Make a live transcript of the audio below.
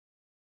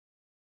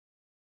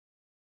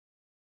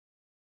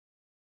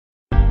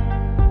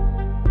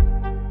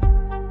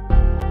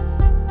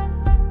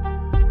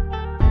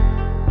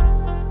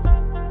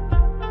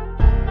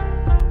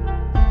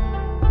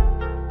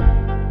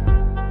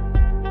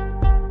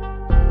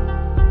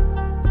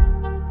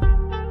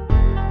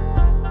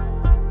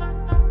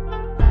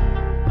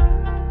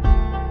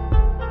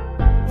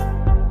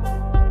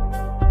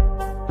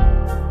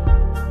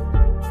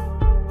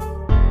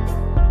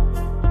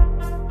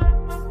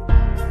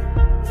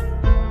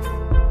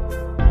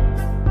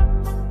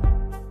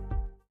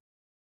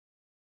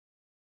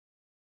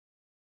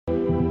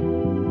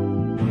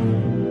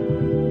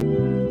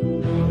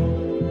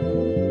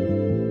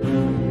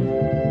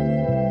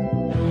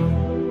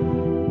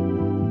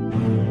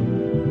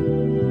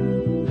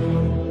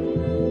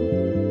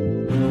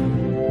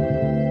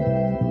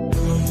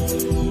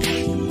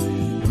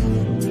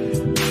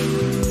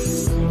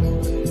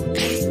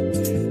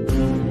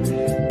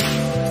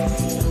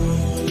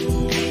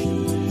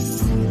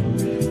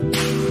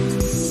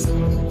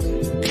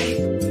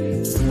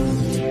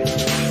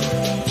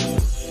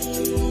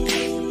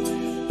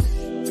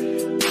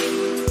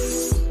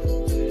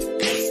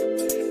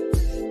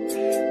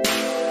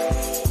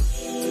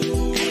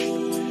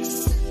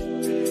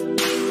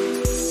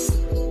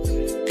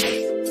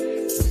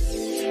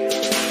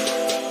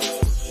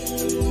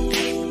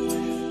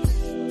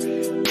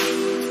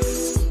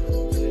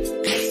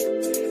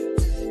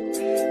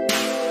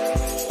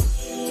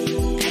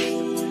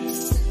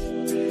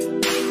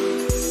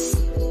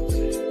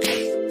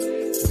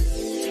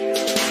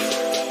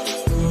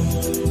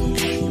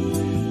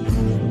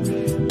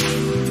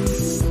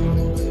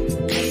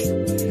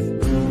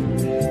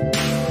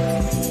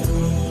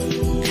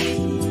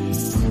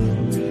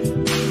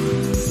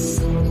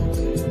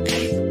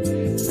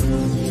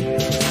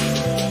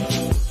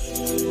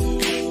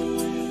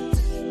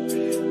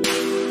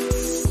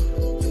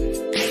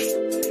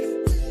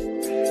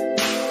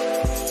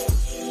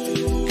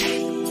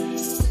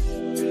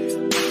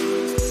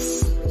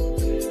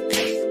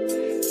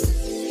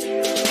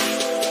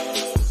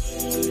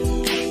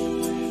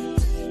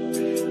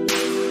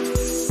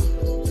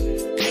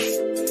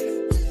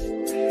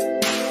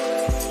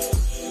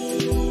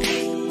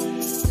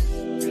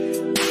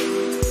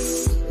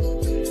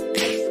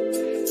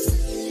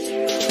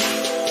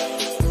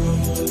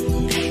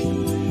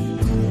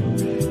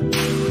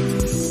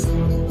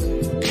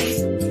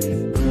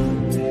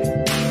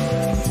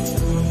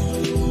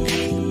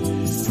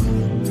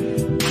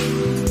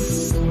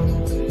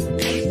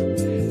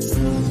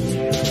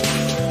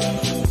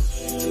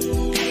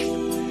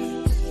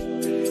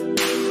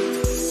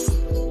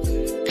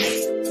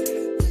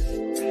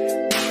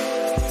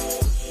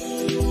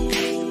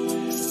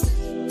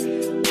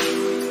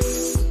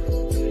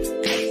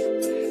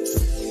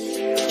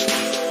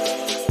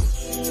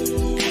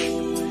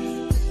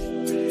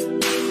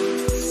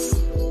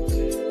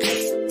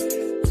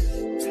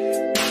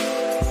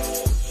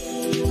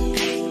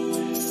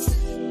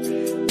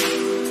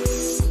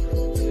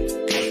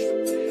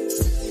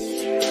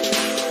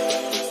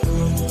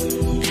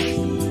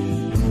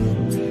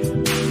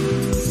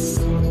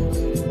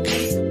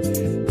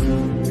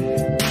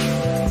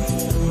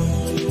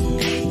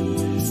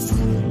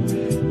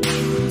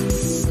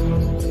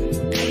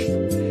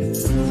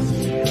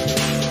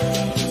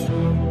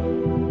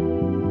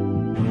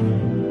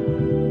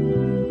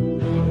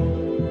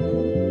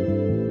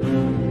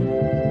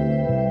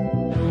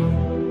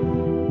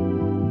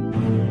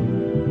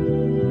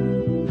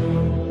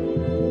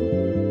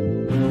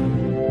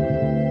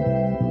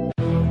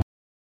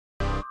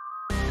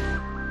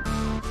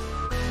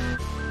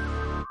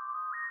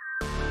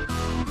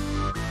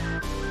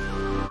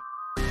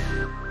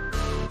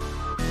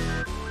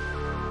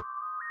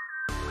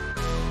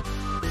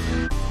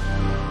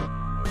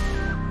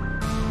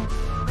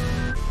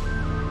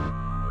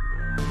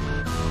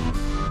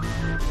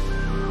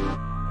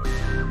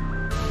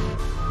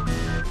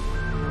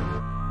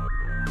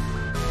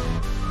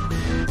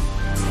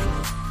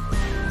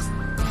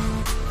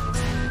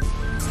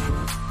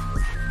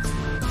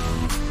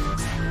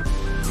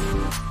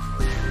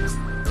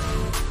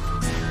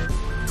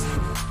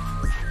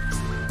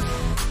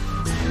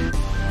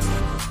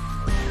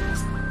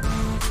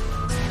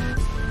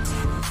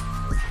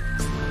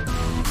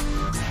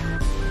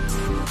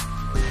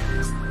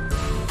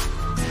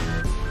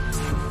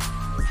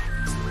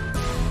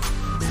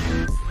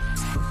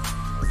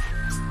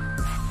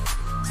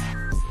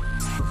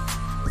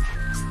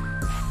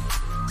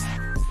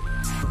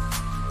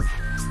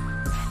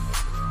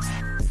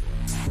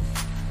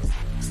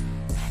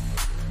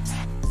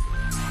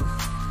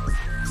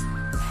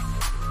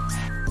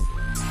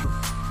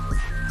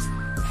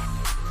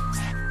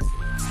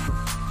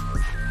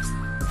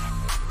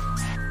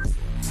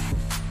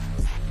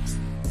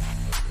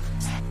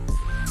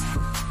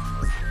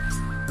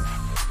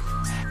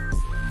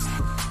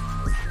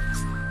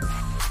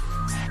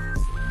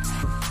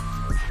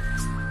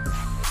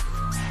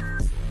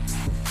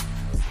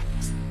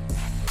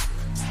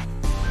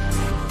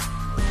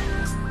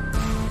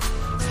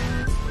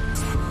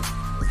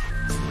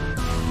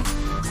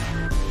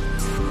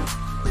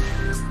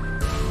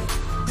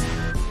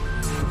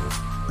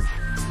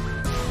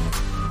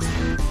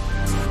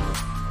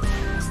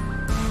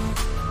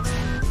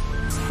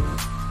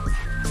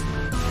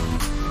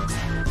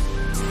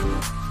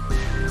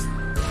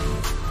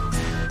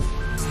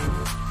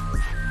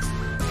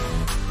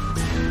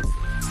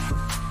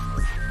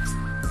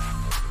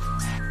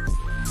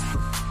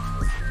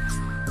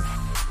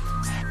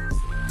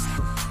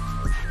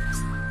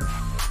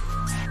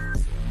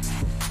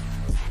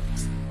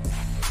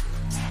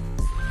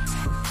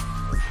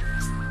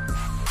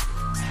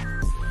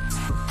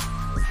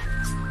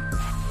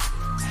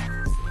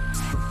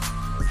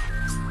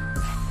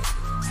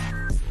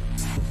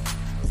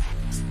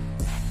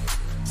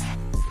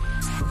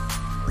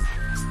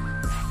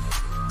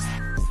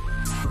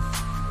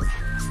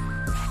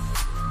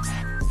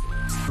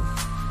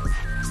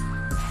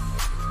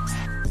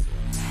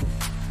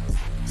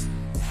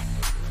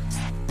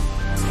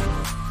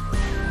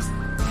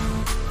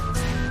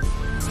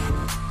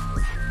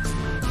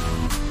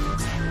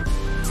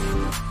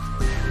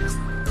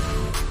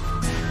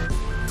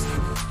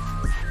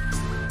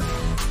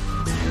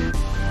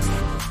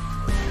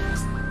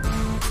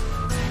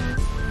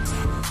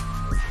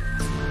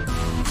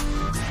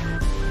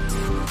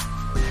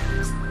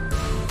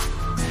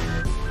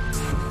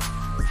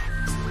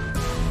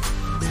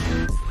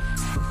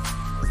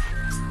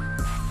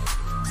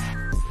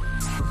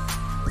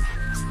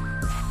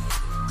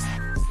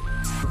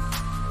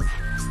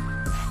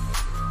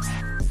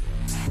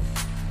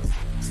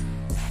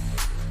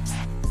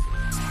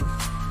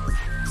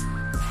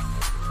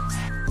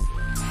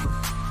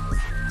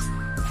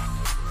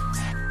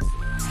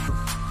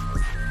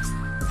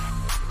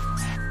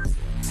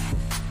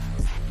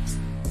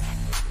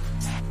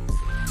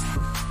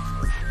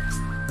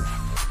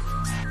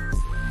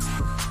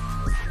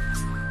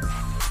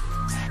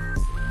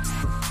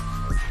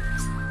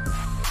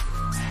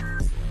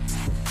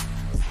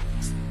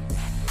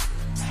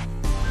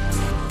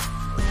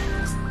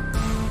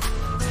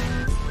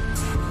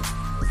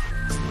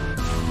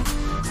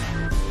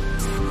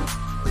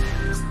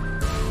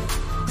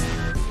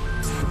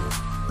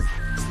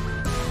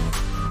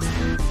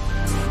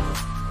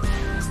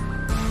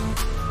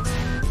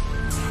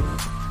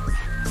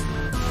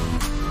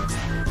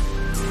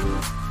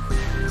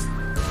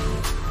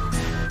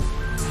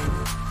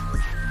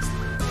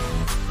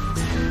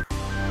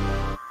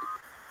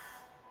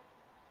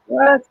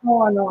What's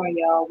going on,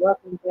 y'all?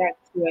 Welcome back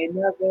to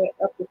another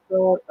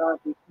episode of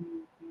the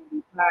King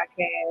Candy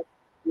Podcast.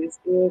 This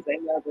is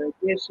another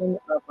edition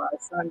of our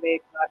Sunday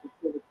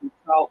Positivity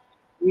Talk.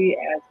 We,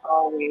 as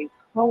always,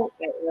 hope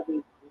that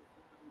everyone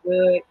is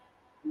doing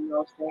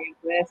good, staying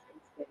blessed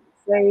and staying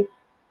safe.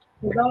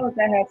 For those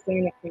that have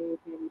seen the King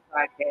Candy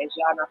Podcast,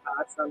 y'all know how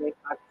our Sunday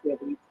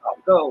Positivity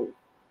Talk goes.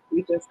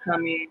 We just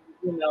come in,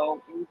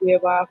 and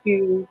give our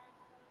few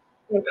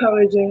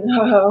encouraging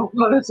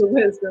words of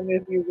wisdom,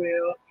 if you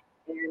will.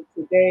 And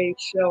today's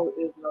show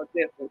is no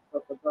different.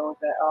 So for those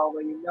that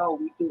already know,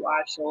 we do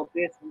our show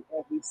this and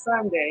every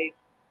Sunday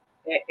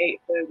at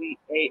 8:30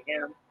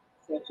 a.m.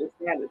 Central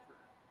Standard Time.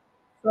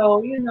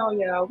 So,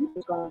 y'all, we're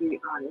just gonna be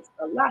honest.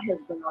 A lot has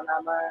been on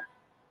our mind,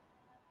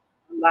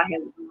 a lot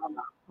has been on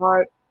our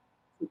heart.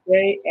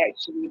 Today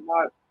actually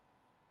marks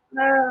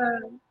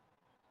uh,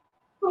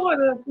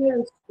 sort of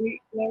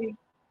bittersweet day.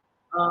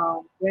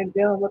 Been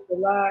dealing with a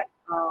lot.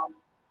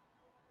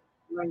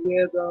 1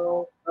 year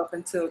ago up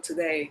until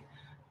today,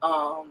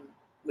 um,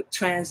 with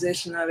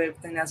transition of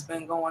everything that's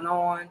been going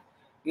on,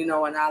 in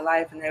our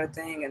life and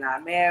everything, in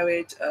our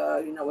marriage,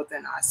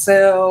 within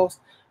ourselves,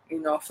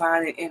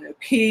 finding inner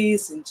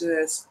peace and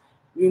just,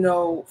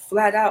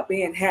 flat out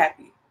being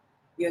happy.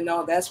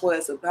 That's what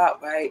it's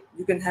about, right?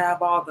 You can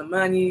have all the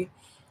money,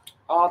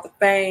 all the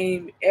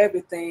fame,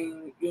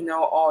 everything,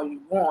 all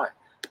you want.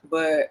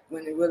 But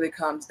when it really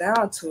comes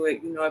down to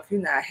it, if you're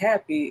not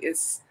happy,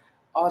 it's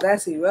all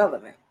that's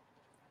irrelevant,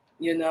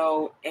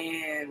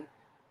 and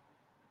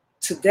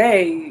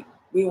today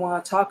we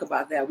want to talk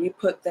about that. We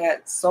put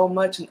that so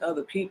much in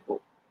other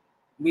people.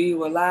 We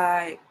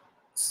rely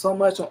so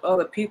much on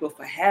other people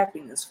for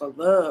happiness, for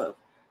love,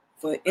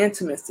 for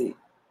intimacy,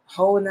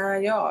 whole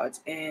 9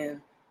 yards.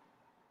 And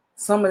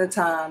some of the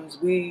times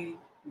we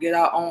get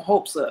our own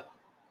hopes up,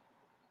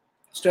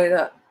 straight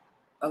up.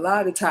 A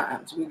lot of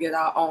times we get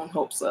our own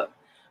hopes up.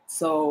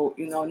 So,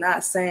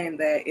 not saying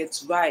that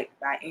it's right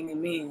by any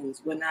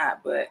means, we're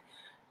not, but,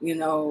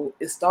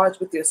 it starts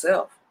with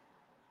yourself.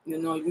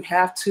 You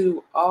have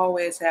to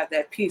always have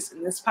that peace,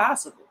 and it's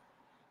possible.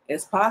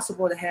 It's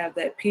possible to have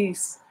that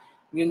peace,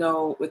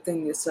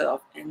 within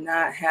yourself and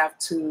not have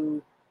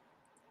to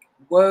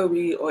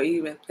worry or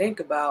even think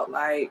about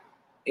like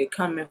it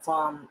coming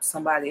from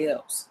somebody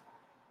else.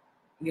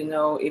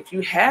 If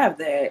you have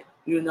that,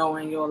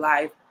 in your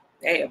life,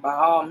 hey, by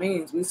all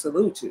means, we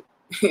salute you.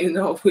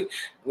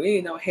 We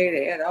ain't no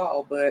hater at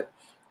all, but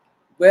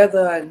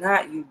whether or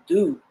not you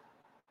do,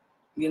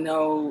 you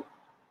know,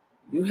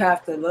 you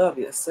have to love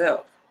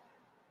yourself.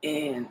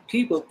 And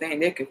people think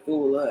they can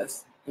fool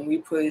us. And we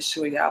pretty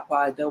sure y'all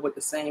probably dealt with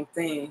the same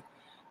thing,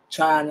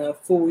 trying to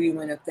fool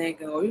you into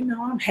thinking, oh,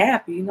 I'm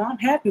happy. I'm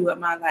happy with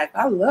my life.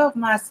 I love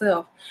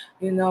myself.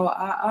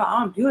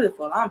 I'm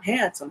beautiful. I'm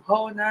handsome.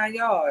 Whole 9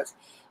 yards.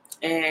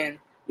 And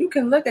you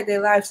can look at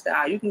their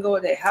lifestyle. You can go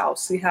to their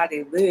house, see how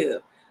they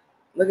live.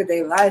 Look at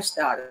their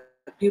lifestyle,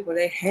 the people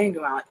they hang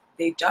around,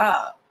 their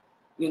job.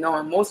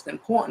 And most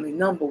importantly,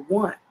 number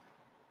one,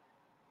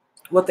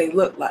 what they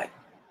look like.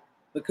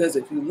 Because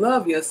if you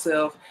love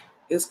yourself,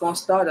 it's going to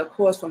start, of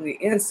course, from the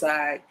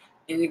inside,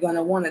 and you're going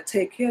to want to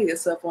take care of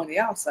yourself on the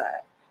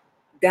outside,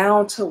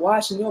 down to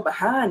washing your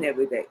behind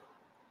every day,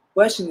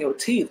 brushing your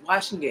teeth,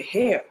 washing your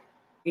hair,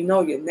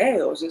 your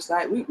nails. Just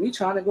like we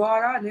trying to grow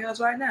out our nails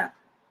right now.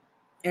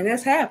 And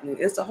it's happening.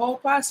 It's the whole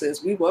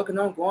process. We working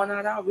on growing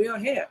out our real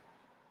hair.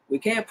 We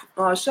can't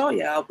show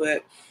y'all,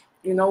 but,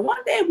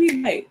 one day we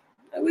may.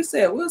 Like we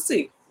said, we'll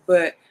see.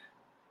 But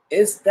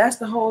that's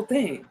the whole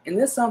thing. And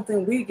it's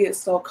something we get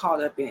so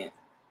caught up in.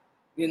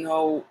 We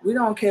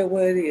don't care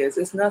what it is.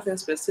 It's nothing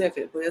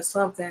specific, but it's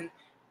something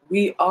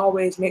we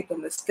always make the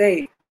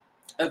mistake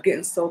of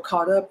getting so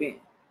caught up in.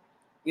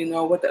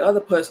 What the other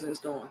person is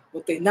doing,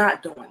 what they're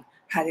not doing,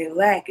 how they're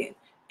lacking,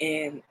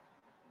 and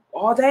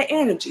all that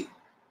energy,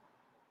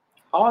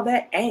 all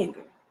that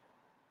anger,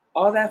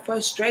 all that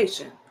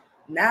frustration.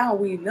 Now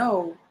we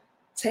know,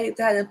 take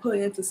that and put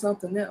it into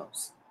something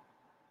else.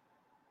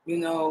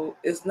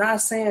 It's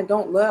not saying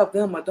don't love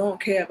them or don't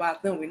care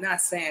about them. We're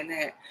not saying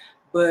that.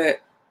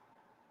 But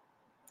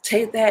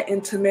take that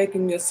into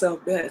making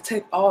yourself better.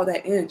 Take all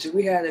that energy.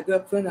 We had a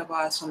good friend of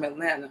ours from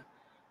Atlanta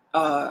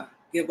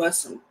give us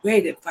some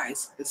great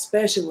advice,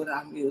 especially with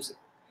our music.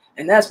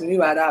 And that's when we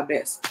write our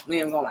best.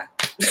 We ain't gonna lie.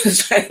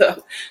 Straight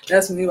up.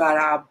 That's when we write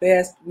our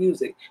best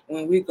music,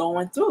 when we're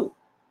going through.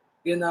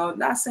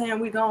 Not saying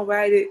we don't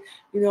write it,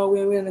 when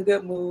we're in a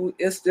good mood.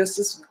 It's just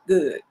as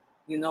good.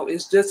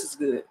 It's just as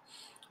good.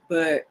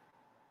 But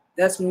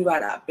that's when we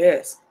write our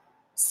best.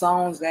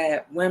 Songs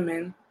that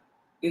women,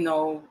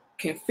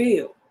 can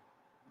feel,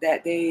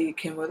 that they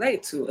can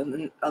relate to.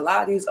 And a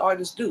lot of these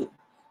artists do.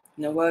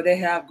 Whether they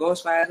have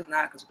ghostwriters or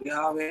not, because we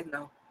already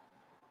know.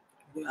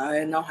 We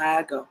already know how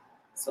it goes.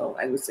 So,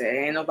 like we said,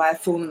 ain't nobody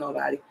fooling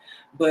nobody.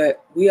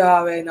 But we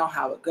already know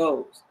how it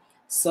goes.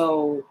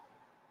 So,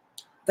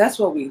 that's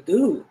what we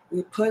do.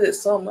 We put it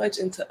so much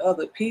into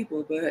other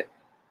people, but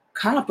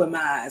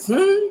compromise.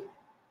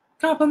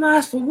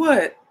 Compromise for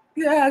what?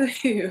 Get out of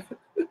here.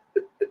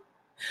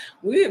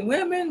 We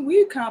women,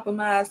 we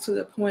compromise to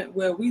the point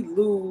where we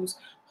lose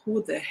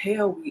who the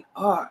hell we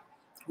are.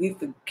 We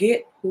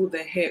forget who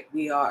the heck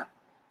we are.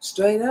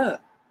 Straight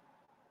up.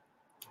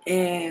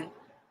 And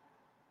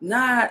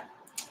not,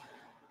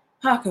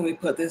 how can we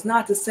put this?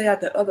 Not to say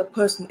that the other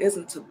person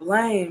isn't to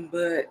blame,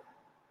 but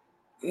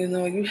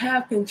you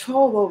have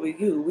control over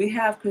you. We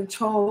have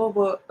control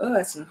over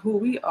us and who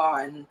we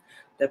are and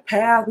the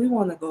path we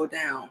want to go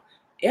down.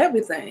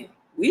 Everything.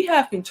 We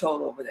have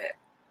control over that.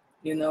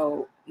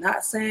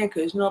 Not saying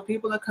because,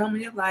 people are coming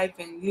in your life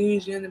and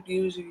use you and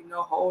abuse you,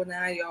 whole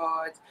 9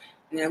 yards,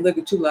 and then look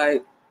at you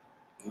like,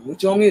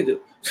 what you want me to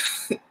do?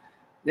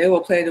 They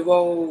will play the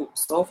role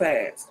so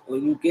fast. Or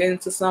you get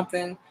into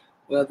something,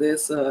 whether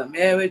it's a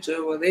marriage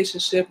or a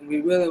relationship, and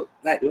we really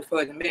like to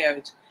refer to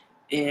marriage,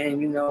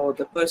 and,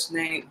 the person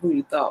ain't who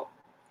you thought.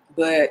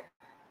 But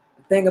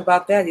the thing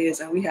about that is,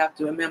 and we have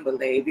to remember,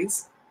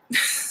 ladies,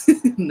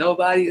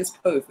 nobody is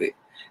perfect.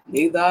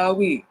 Neither are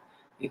we.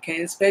 You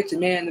can't expect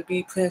your man to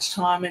be Prince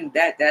Charming.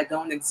 That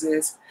don't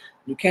exist.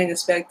 You can't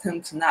expect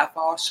him to not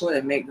fall short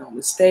and make no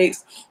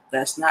mistakes.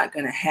 That's not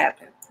going to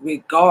happen,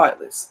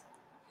 regardless.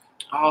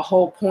 Our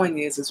whole point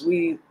is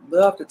we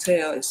love to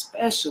tell,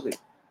 especially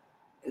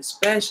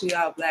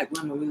our Black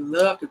women, we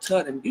love to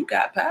tell them, you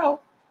got power,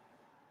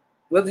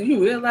 whether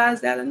you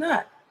realize that or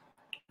not.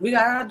 We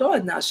got our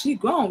daughter now. She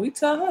grown. We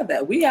tell her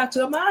that. We have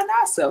to remind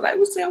ourselves. Like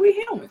we said, we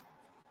human.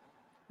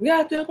 We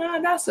have to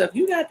remind ourselves,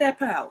 you got that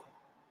power.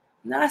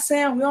 Not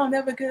saying we don't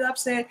never get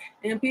upset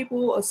and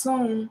people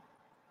assume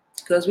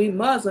because we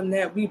Muslim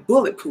that we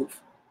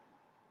bulletproof.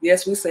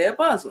 Yes, we say a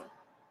Muslim.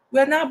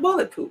 We're not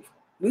bulletproof.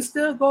 We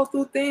still go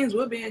through things.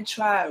 We're being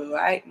tried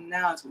right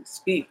now as we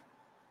speak.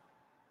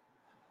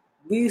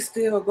 We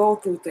still go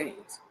through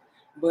things.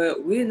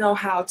 But we know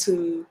how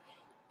to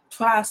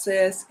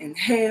process,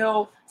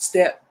 inhale,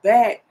 step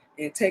back,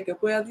 and take a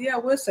breath. Yeah,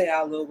 we'll say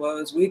our little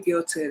words. We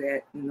guilty of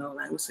that.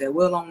 Like we said,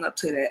 we'll own up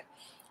to that.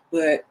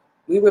 But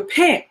we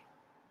repent.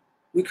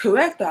 We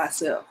correct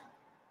ourselves.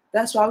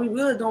 That's why we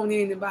really don't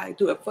need anybody to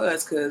do it for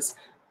us, because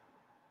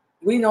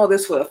we know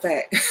this for a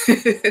fact.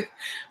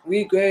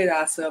 We grade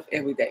ourselves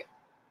every day.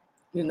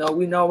 We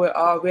know we're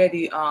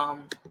already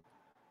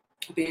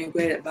being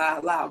graded by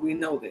Allah. We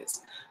know this.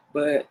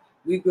 But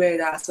we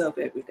grade ourselves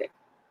every day.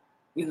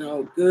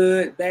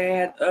 Good,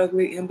 bad,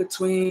 ugly, in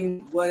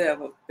between,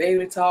 whatever.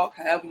 Baby talk,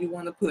 however you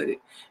want to put it.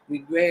 We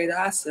grade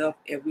ourselves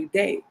every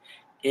day.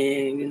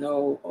 And,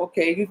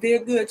 okay, you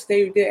did good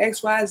today. You did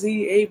X, Y,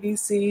 Z, A, B,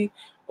 C.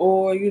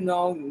 Or,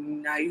 now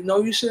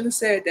you shouldn't have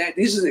said that.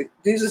 These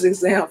are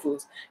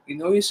examples.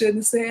 You shouldn't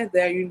have said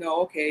that.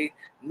 Okay,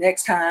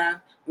 next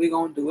time we're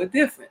going to do it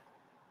different.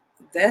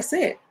 That's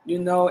it.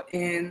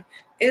 And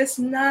it's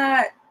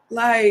not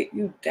like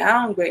you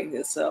downgrading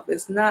yourself.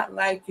 It's not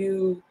like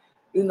you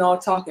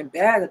talking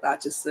bad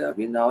about yourself.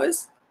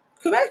 It's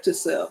correct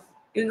yourself.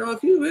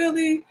 If you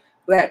really,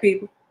 Black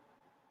people,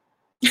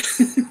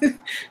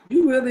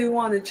 you really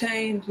want to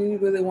change, you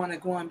really want to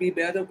go and be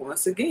better,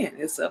 once again,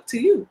 it's up to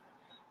you.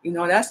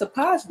 That's a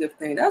positive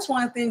thing. That's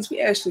one of the things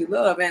we actually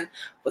love. And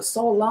for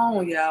so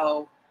long,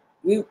 y'all,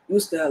 we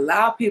used to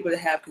allow people to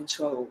have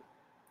control.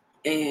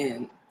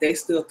 And they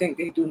still think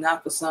they do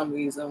not for some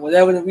reason,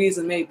 whatever the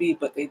reason may be,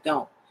 but they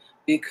don't.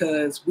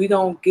 Because we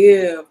don't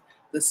give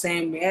the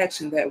same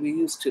reaction that we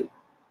used to.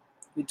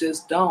 We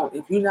just don't.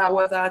 If you're not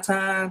worth our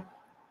time,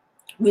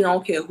 we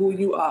don't care who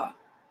you are.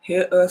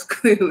 Hear us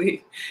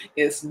clearly.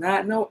 It's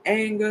not no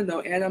anger,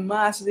 no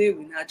animosity.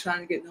 We're not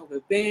trying to get no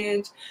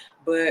revenge.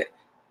 But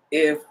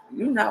if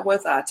you're not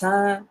worth our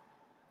time,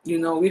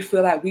 we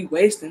feel like we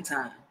wasting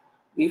time.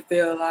 We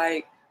feel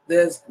like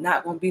there's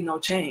not going to be no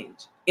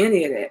change.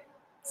 Any of that.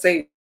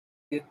 Say,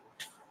 and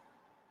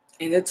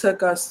it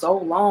took us so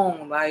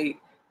long,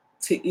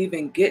 to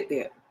even get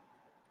there.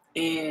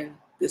 And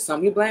there's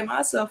something we blame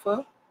ourselves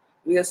for.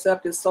 We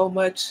accepted so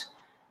much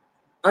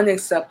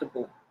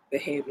unacceptable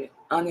behavior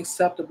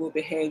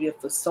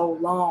for so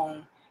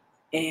long,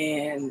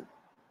 and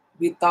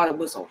we thought it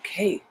was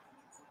okay.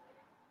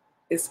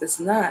 It's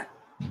not.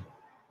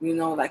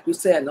 Like we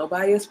said,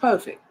 nobody is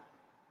perfect.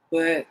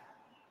 But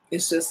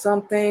it's just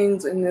some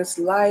things in this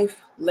life,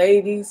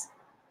 ladies,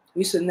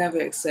 we should never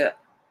accept.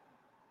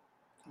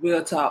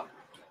 Real talk.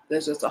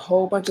 There's just a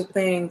whole bunch of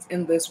things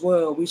in this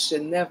world we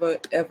should never,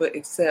 ever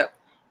accept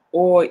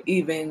or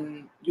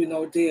even,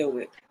 deal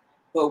with.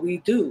 But we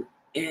do.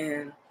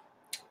 And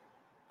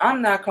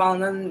I'm not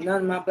calling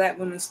none of my Black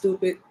women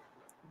stupid.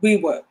 We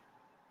were,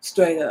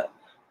 straight up.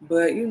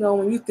 But,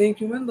 when you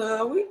think you're in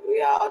love,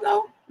 we all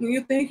know. When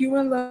you think you're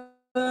in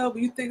love,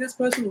 when you think this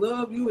person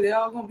loves you, they're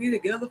all going to be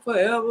together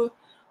forever,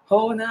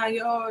 whole 9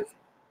 yards,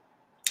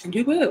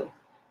 you will.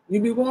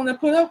 You'll be willing to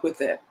put up with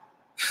that.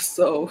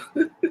 So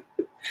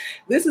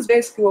this is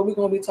basically what we're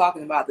going to be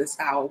talking about this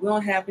hour. We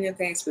don't have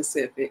anything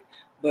specific,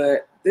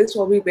 but this is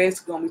what we're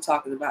basically going to be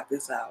talking about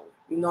this hour.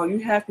 You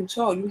have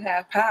control. You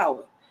have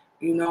power.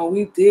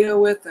 We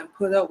deal with and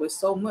put up with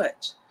so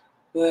much.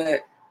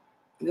 But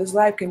this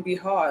life can be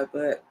hard,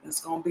 but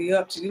it's going to be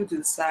up to you to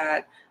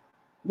decide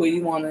where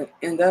you want to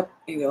end up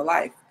in your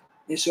life.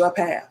 It's your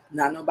path,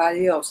 not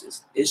nobody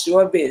else's. It's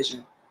your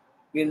vision,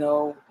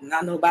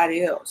 not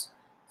nobody else.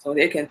 So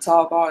they can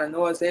talk all the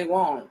noise they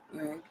want.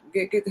 Man,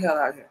 get the hell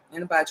out of here.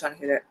 Anybody trying to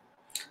hear that?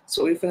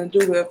 So we're finna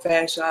do real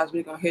fast, y'all.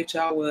 We're gonna hit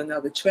y'all with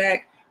another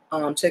track.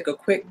 Take a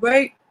quick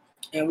break,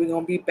 and we're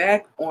gonna be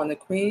back on the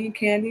Queen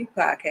Candy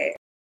Podcast.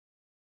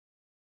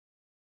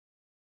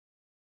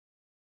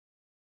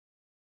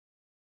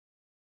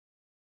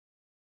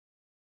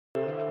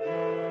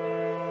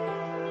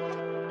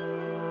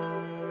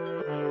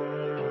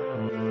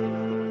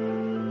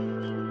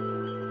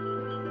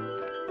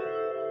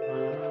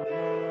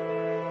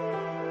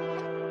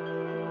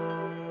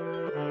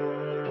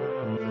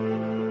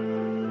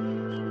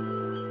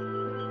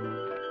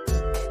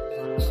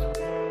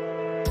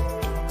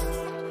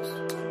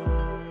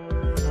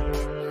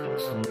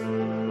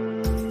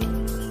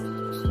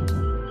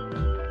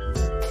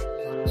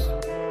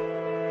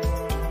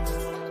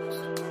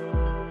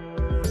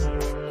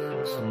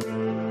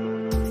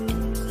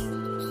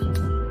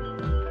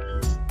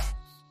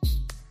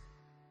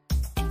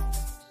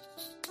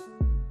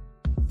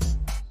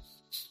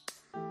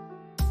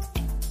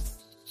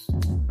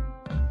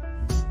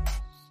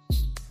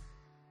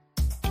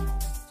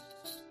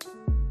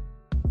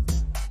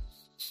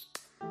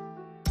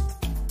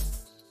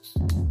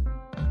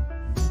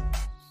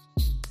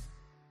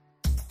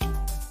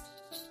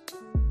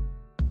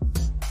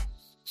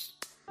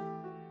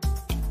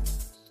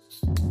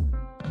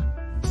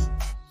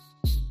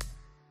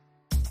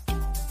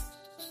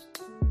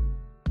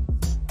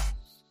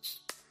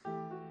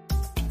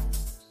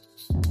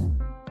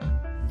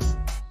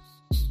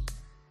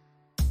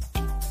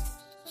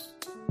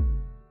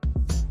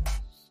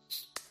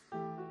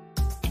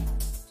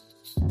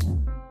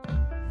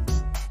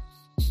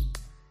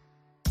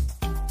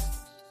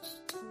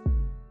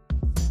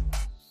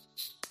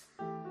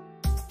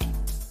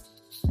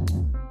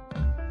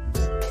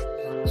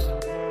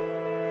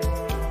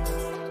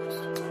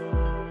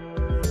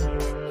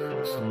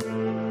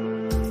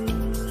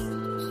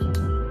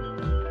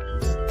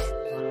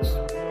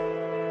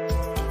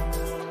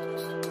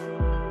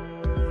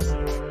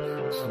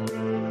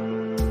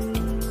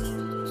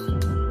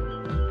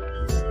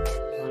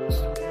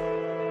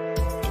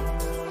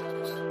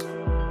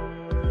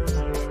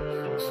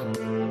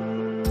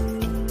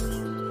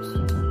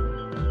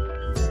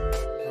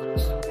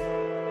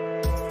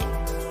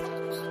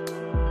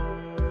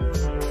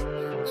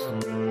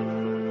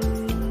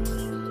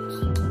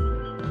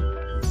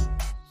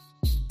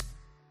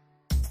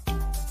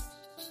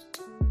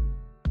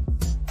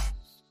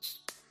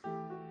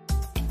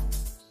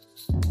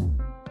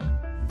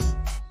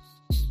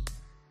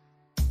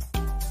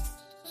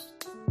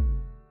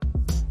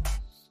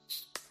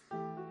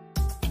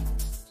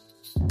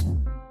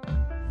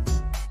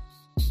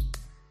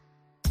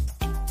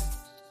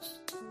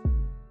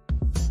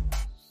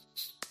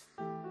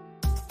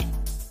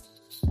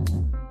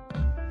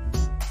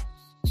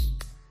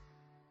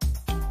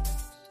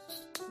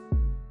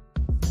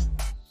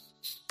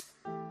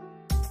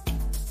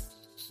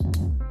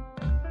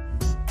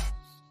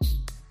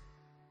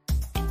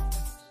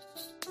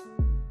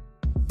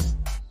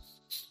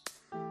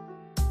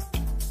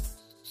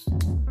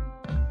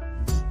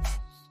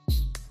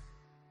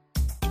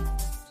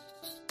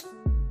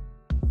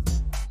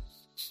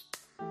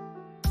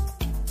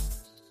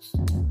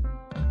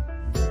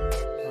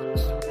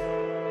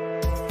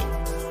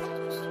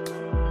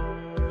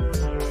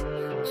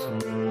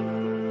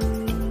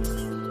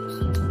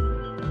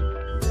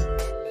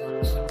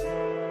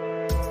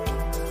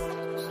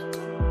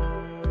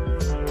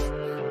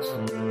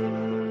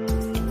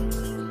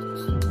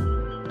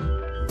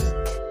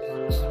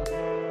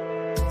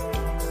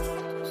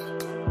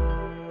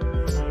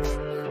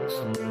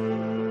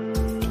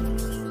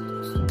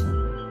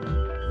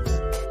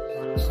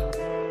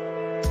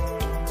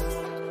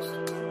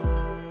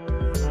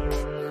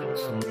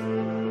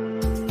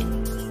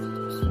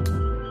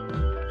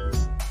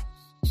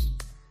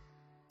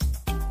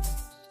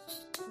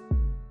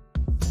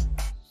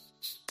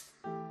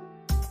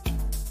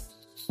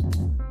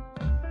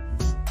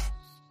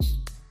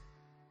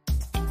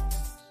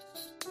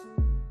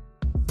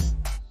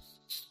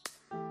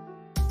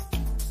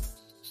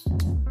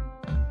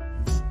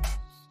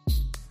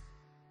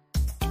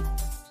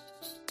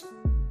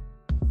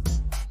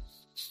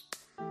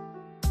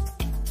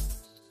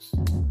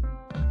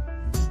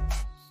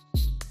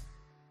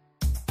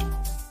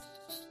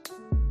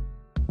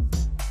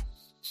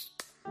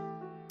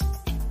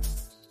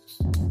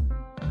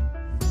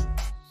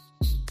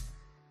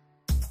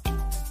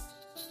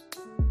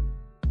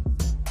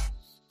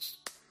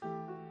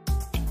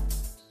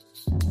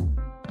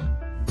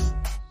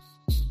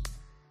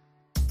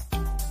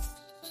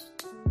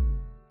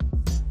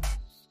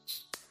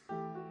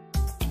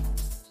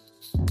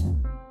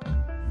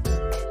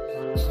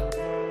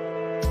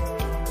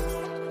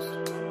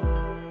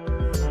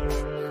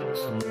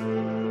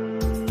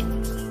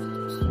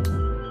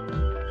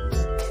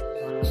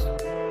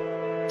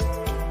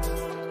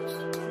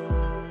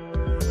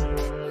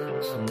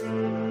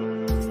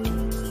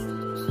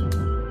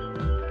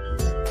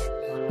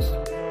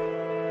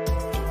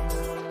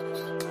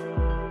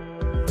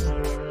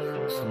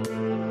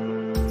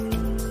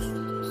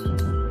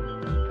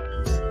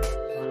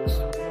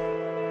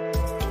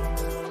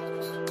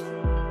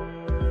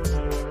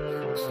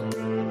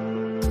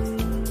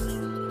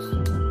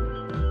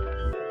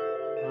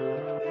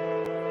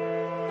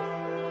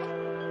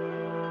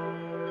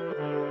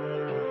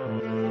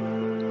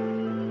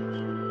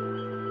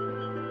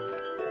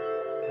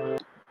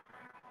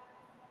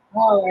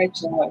 All right,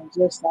 y'all. And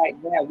just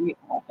like that, we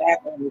are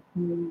back on the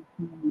Queen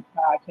Community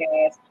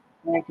Podcast.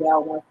 Thank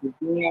y'all once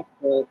again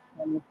for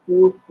coming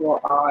through for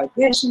our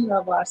edition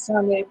of our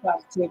Sunday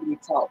Positivity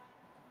Talk.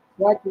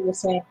 Like we were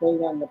saying for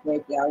you on the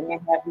breakout, we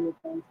don't have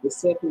anything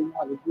specific we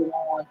want to get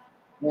on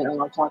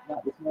and talk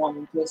about this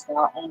morning, just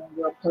our own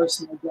real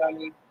personal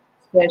journey,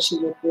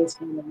 especially with this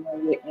being the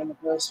 1 year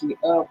anniversary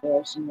of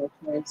us,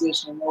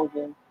 transitioning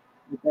over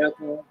with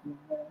everything that's been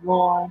going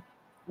on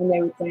and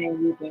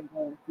everything we've been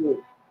going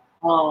through.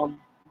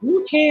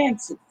 You can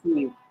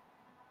succeed.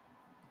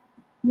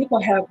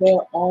 People have their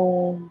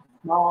own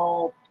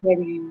small,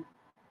 petty,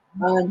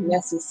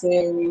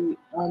 unnecessary,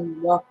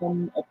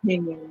 unwelcome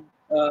opinion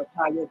of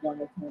how you're going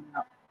to turn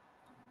out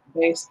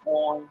based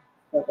on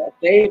what that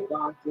they've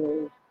gone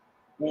through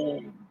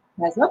and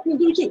has nothing to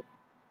do with you.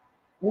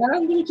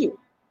 Nothing to do with you.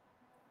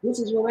 This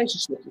is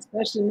relationships,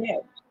 especially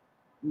marriage.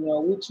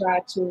 We try,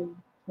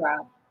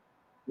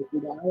 if we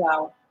don't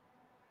allow,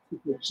 to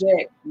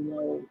project,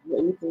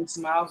 what we think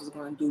someone else is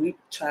going to do. We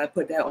try to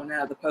put that on the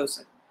other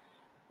person.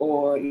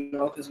 Or,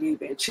 because we've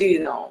been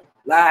cheated on,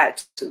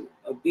 lied to,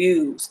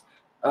 abused,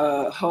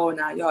 whole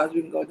 9 yards.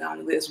 We can go down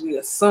the list. We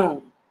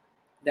assume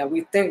that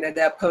we think that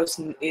that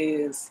person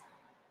is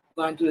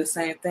going to do the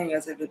same thing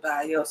as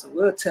everybody else, and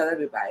we'll tell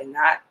everybody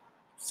not.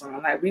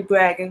 Sound like we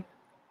bragging.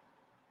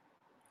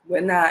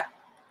 We're not,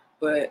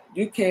 but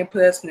you can't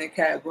put us in a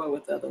category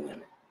with other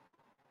women.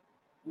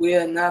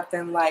 We're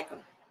nothing like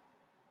them.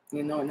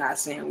 Not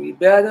saying we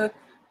better,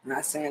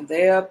 not saying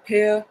they up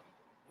here,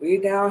 we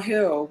down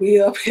here, or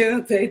we up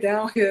here, they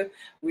down here.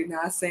 We're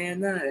not saying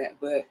none of that,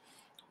 but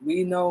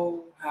we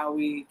know how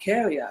we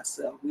carry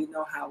ourselves. We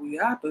know how we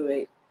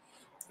operate,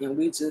 and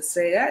we just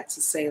say that to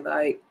say,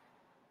 like,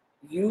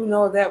 you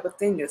know that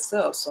within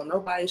yourself, so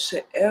nobody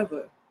should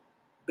ever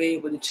be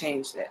able to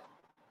change that.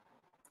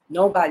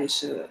 Nobody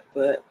should,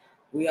 but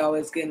we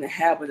always get in the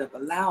habit of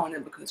allowing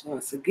it because,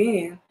 once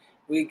again,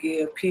 we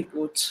give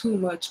people too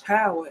much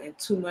power and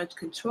too much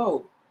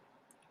control,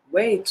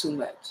 way too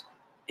much,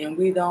 and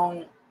we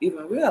don't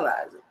even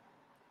realize it.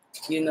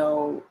 We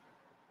know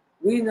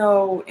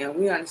and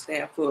we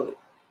understand fully.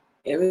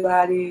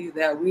 Everybody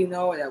that we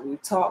know, that we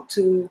talk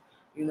to,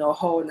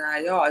 whole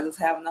 9 yards is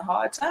having a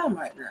hard time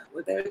right now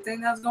with everything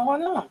that's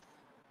going on.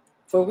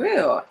 For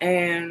real.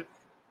 And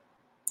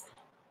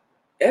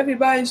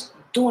everybody's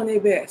doing their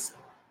best.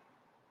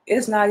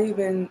 It's not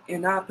even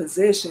in our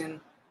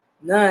position,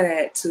 none of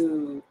that,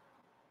 to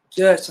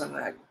judge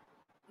somebody.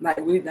 Like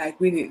we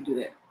need to do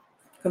that.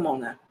 Come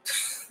on now.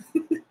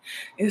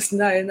 It's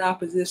not in our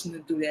position to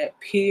do that,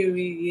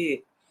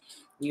 period.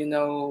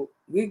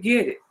 We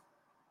get it.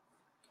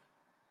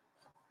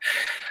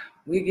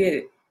 We get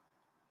it.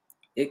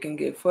 It can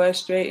get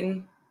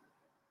frustrating.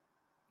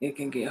 It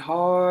can get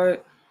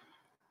hard.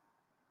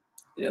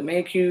 It'll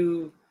make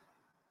you,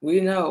 we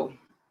know,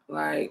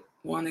 like,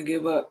 want to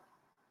give up.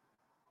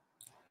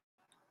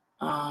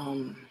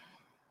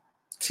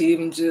 To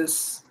even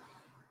just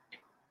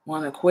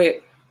want to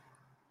quit.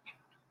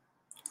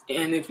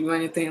 And if you're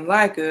anything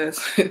like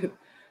us,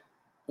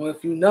 or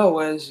if you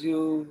know us,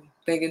 you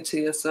thinking to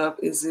yourself,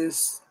 is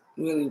this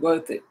really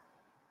worth it?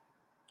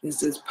 Is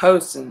this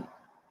person?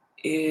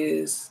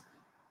 Is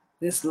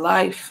this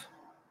life?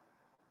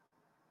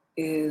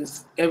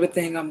 Is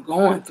everything I'm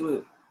going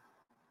through?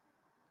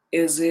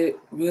 Is it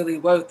really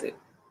worth it?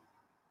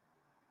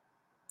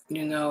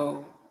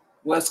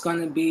 What's going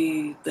to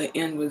be the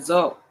end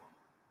result?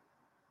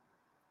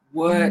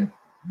 What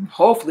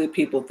hopefully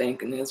people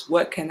thinking is,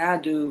 what can I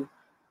do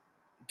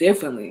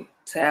differently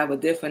to have a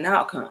different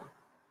outcome?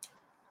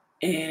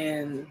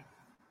 And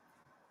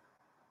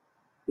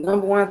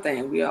number one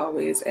thing we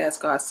always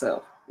ask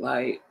ourselves,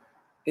 like,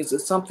 is there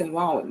something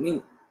wrong with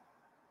me?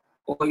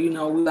 Or, we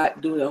like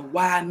to do the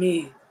why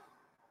me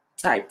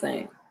type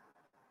thing.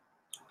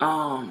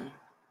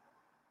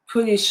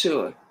 Pretty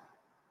sure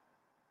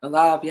a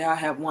lot of y'all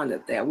have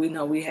wondered that. We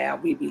know we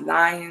have. We'd be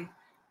lying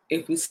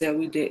if we said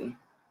we didn't.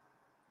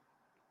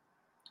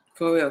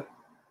 For real.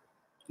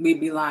 We'd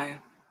be lying.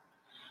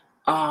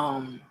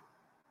 But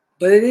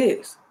it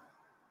is.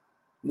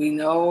 We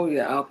know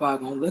y'all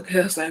probably gonna look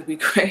at us like we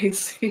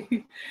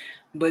crazy,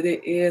 but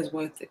it is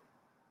worth it.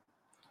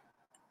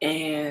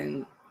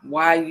 And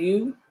why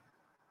you?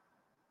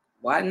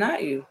 Why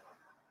not you?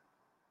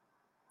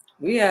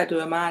 We had to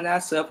remind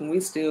ourselves, and we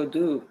still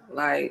do.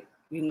 Like,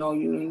 when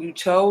you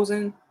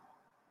chosen,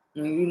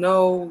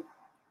 when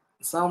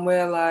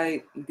somewhere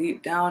like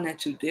deep down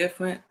that you're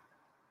different,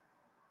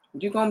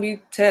 you're gonna be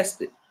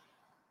tested.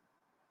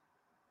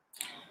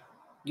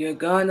 You're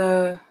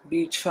gonna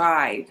be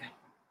tried.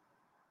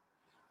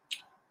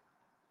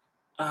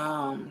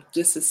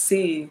 Just to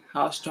see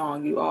how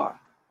strong you are,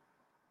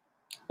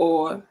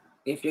 or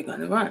if you're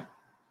gonna run.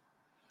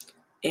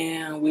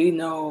 And we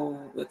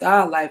know with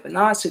our life and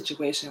our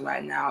situation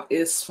right now,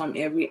 it's from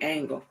every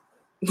angle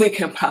we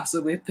can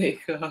possibly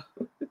think of.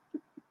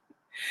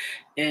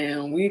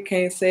 And we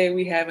can't say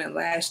we haven't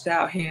lashed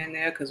out here and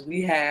there, because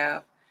we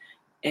have.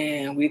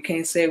 And we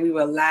can't say we've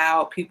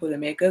allowed people to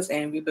make us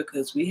angry,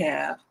 because we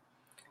have.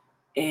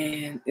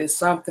 And it's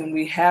something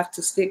we have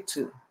to stick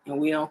to. And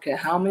we don't care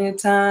how many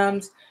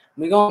times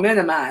we're going to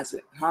minimize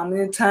it. How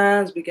many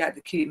times we got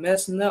to keep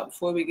messing up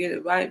before we get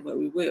it right, but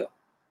we will.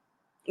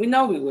 We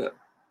know we will.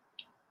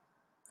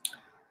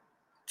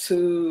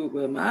 To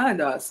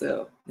remind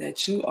ourselves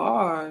that you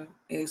are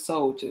a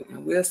soldier.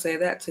 And we'll say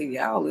that to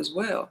y'all as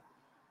well.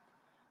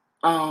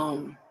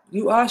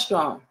 You are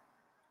strong.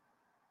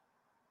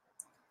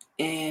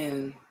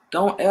 And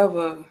don't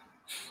ever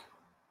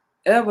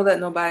let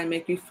nobody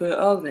make you feel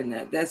other than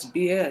that. That's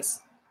BS.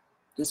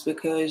 Just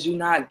because you're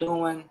not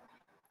doing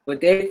what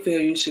they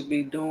feel you should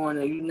be doing,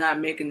 or you're not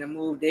making the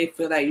move they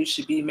feel like you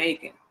should be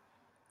making.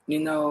 You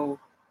know,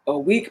 a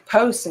weak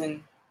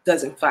person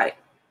doesn't fight.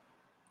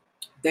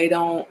 They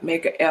don't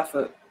make an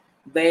effort.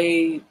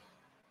 They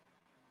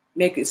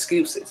make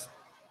excuses.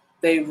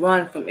 They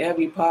run from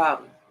every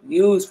problem,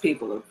 use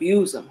people,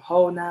 abuse them,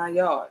 whole 9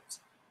 yards.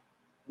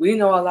 We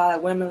know a lot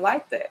of women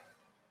like that.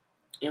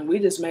 And we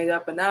just made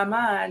up in our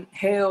mind,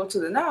 hell to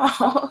the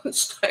no,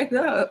 straight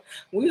up.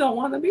 We don't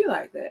want to be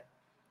like that.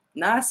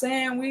 Not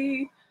saying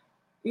we,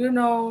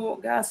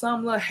 got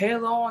some little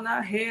halo on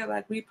our head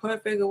like we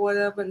perfect or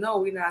whatever. No,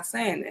 we're not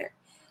saying that.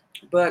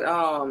 But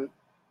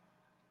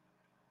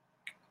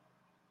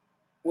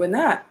we're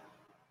not.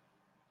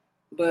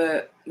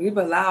 But we've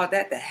allowed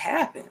that to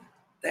happen.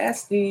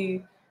 That's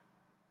the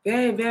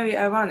very, very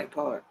ironic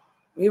part.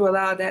 We've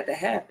allowed that to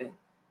happen.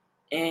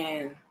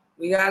 And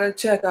we got to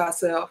check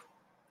ourselves.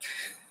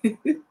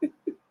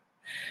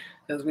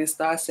 Because we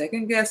start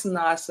second guessing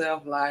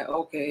ourselves like,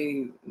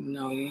 okay,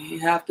 you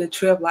have to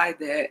trip like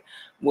that.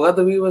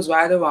 Whether we was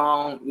right or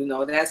wrong,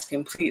 that's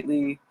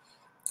completely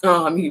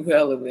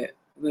irrelevant.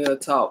 Real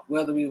talk.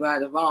 Whether we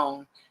right or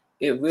wrong,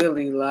 it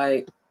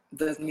really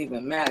doesn't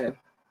even matter.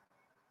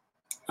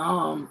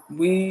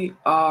 We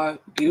are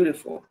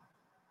beautiful.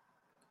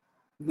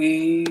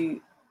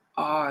 We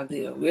are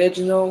the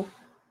original.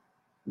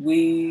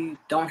 We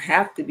don't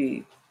have to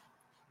be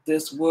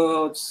this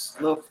world's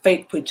little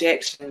fake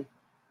projection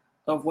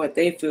of what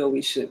they feel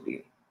we should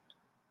be.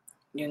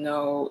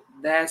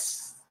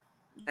 That's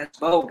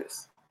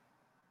bogus.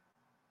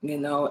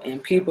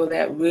 And people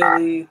that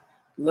really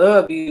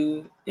love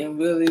you and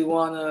really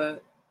want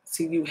to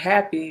see you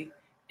happy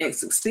and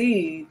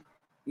succeed,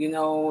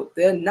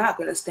 they're not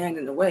going to stand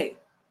in the way.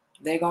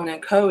 They're going to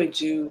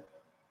encourage you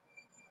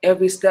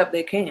every step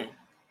they can.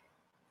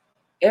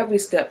 Every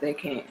step they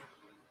can.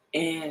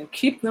 And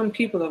keep them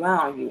people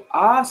around you.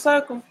 Our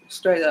circle,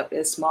 straight up,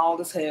 is small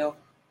as hell.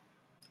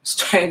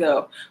 Straight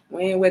up.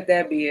 We ain't with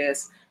that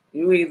BS.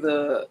 We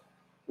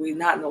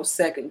not no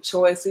second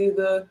choice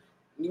either.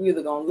 You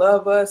either gonna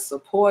love us,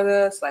 support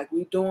us like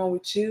we doing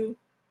with you.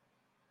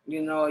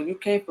 You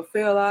can't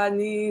fulfill our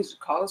needs.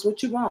 Call us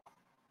what you want.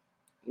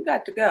 You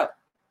got to go.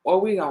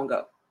 Or we gonna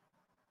go.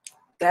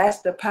 That's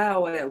the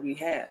power that we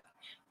have.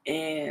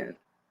 And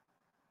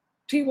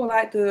people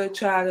like to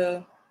try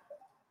to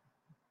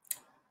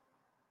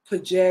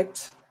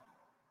project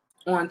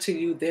onto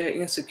you their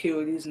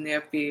insecurities and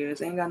their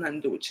fears. Ain't got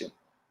nothing to do with you.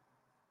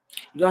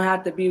 You don't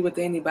have to be with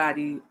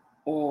anybody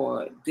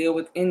or deal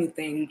with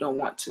anything you don't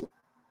want to.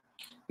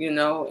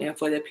 And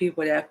for the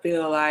people that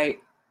feel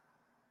like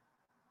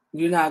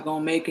you're not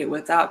going to make it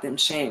without them,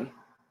 shame.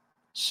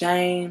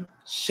 Shame,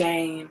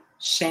 shame,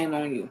 shame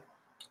on you.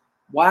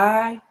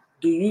 Why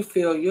do you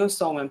feel you're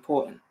so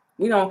important?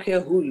 We don't care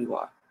who you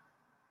are.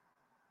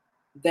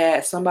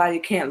 That somebody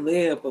can't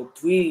live or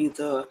breathe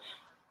or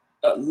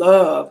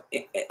love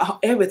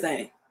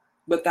everything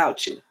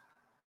without you.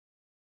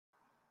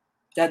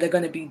 That they're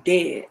going to be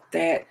dead,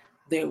 that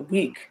they're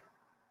weak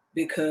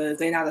because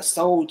they're not a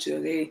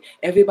soldier.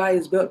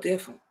 Everybody's built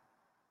different.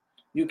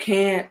 You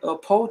can't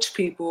approach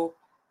people.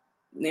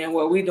 And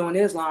what we do in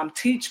Islam,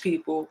 teach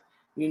people,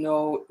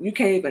 you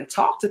can't even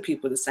talk to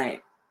people the same.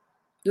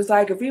 Just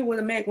like if we were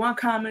to make one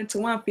comment to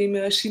one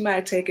female, she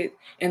might take it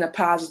in a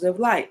positive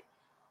light.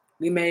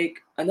 We make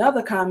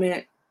another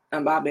comment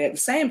about the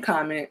same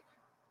comment,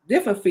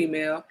 different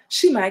female,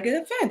 she might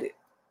get offended.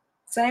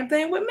 Same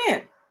thing with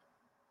men.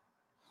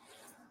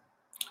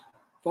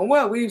 From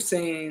what we've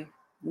seen,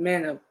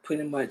 men are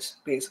pretty much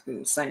basically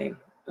the same.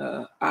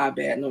 Our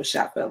bad, no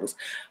shot, fellas.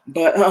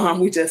 But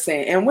we just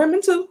saying, and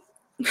women too.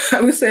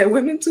 We said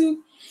women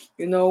too.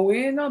 We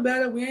ain't no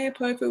better. We ain't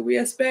perfect. We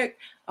expect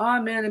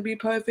our man to be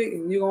perfect,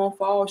 and you're gonna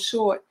fall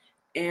short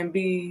and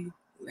be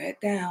let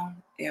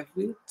down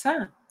every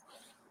time.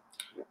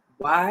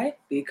 Why?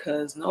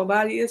 Because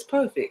nobody is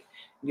perfect.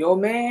 Your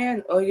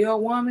man or your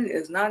woman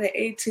is not an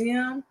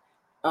ATM.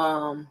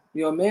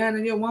 Your man or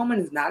your woman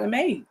is not a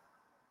maid.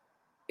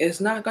 It's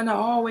not gonna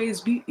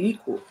always be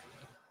equal.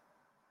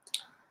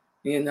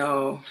 And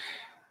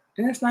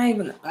it's not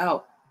even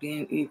about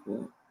being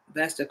equal.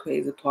 That's the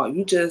crazy part.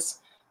 You just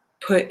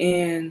put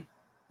in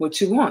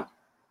what you want.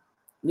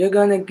 You're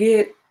gonna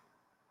get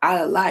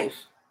out of life,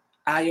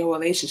 out of your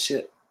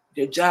relationship,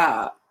 your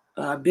job,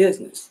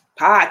 business,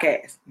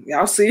 podcast.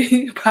 Y'all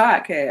see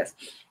podcast.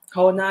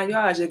 Whole 9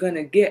 yards, you're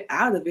gonna get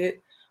out of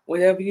it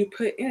whatever you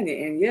put in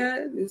it. And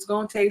yeah, it's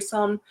gonna take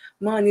some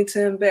money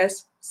to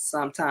invest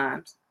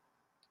sometimes.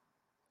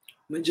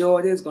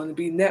 Majority is going to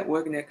be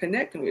networking and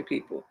connecting with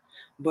people.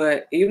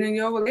 But even in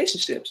your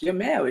relationships, your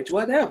marriage,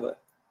 whatever,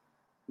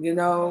 you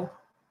know,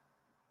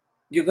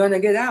 you're going to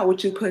get out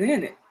what you put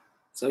in it.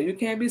 So you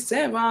can't be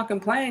sitting around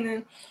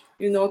complaining,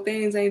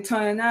 things ain't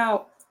turning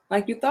out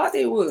like you thought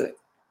they would.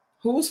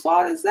 Whose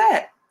fault is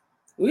that?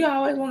 We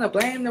always want to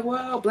blame the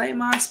world,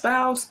 blame our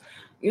spouse,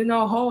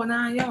 whole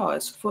 9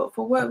 yards. For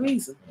what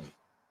reason?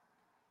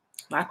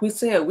 Like we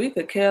said, we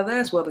could care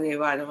less whether they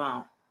right or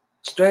wrong.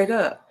 Straight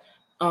up.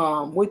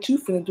 What you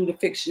finna do to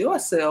fix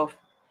yourself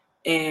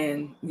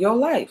and your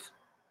life?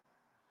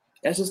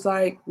 That's just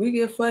like we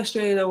get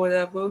frustrated or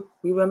whatever.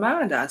 We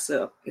remind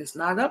ourselves it's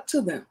not up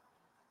to them.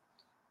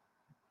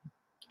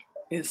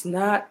 It's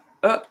not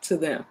up to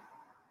them.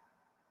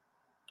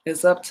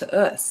 It's up to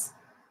us.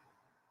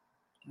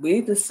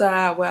 We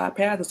decide where our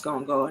path is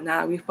going to go. And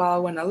now we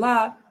following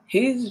Allah.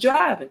 He's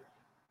driving.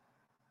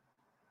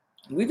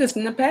 We just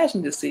in the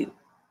passenger seat.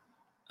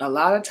 A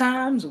lot of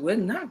times we're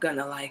not going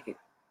to like it.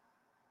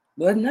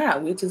 We're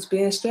not. We're just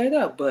being straight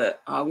up.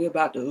 But are we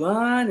about to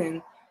run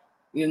and,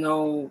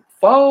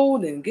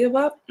 fold and give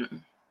up?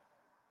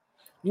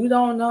 You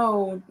don't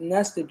know. And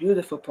that's the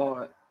beautiful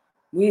part.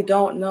 We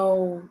don't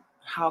know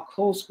how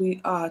close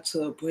we are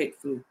to a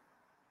breakthrough.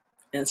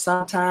 And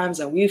sometimes,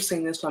 and we've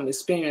seen this from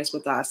experience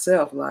with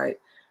ourselves, like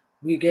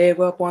we gave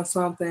up on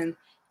something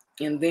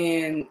and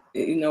then,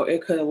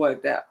 it could have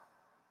worked out.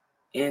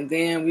 And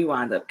then we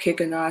wind up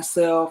kicking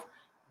ourselves,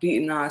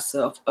 beating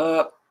ourselves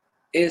up.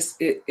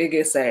 It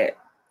gets sad.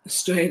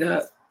 Straight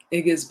up,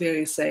 it gets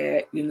very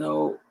sad,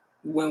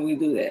 when we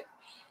do that.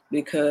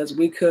 Because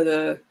we could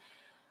have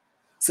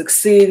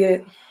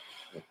succeeded,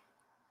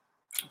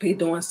 be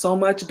doing so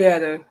much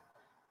better,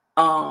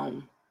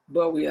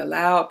 but we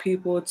allowed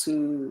people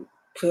to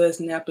put us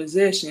in that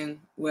position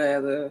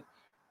and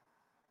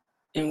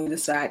we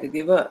decided to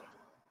give up.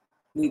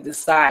 We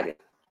decided.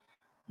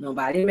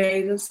 Nobody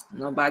made us,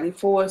 nobody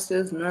forced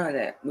us, none of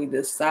that. We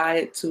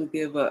decided to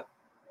give up.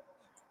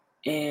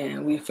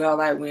 And we felt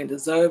like we didn't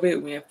deserve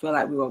it. We didn't feel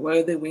like we were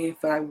worthy. We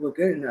didn't feel like we were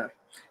good enough.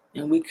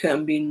 And we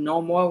couldn't be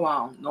no more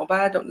wrong.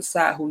 Nobody don't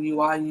decide who you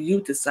are.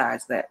 You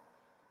decides that.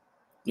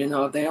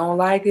 If they don't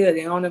like it, or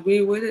they don't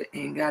agree with it,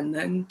 ain't got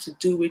nothing to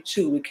do with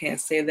you. We can't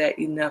say that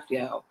enough,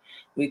 y'all.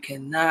 We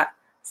cannot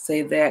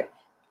say that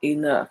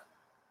enough.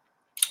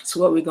 So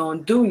what we're going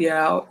to do,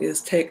 y'all,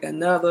 is take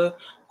another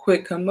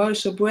quick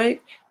commercial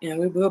break, and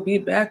we will be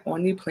back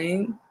on the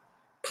plain.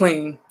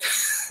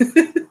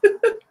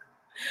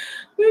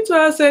 We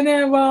try to say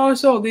that wrong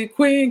show, the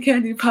Queen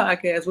Candy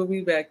Podcast. We'll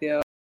be back,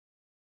 y'all.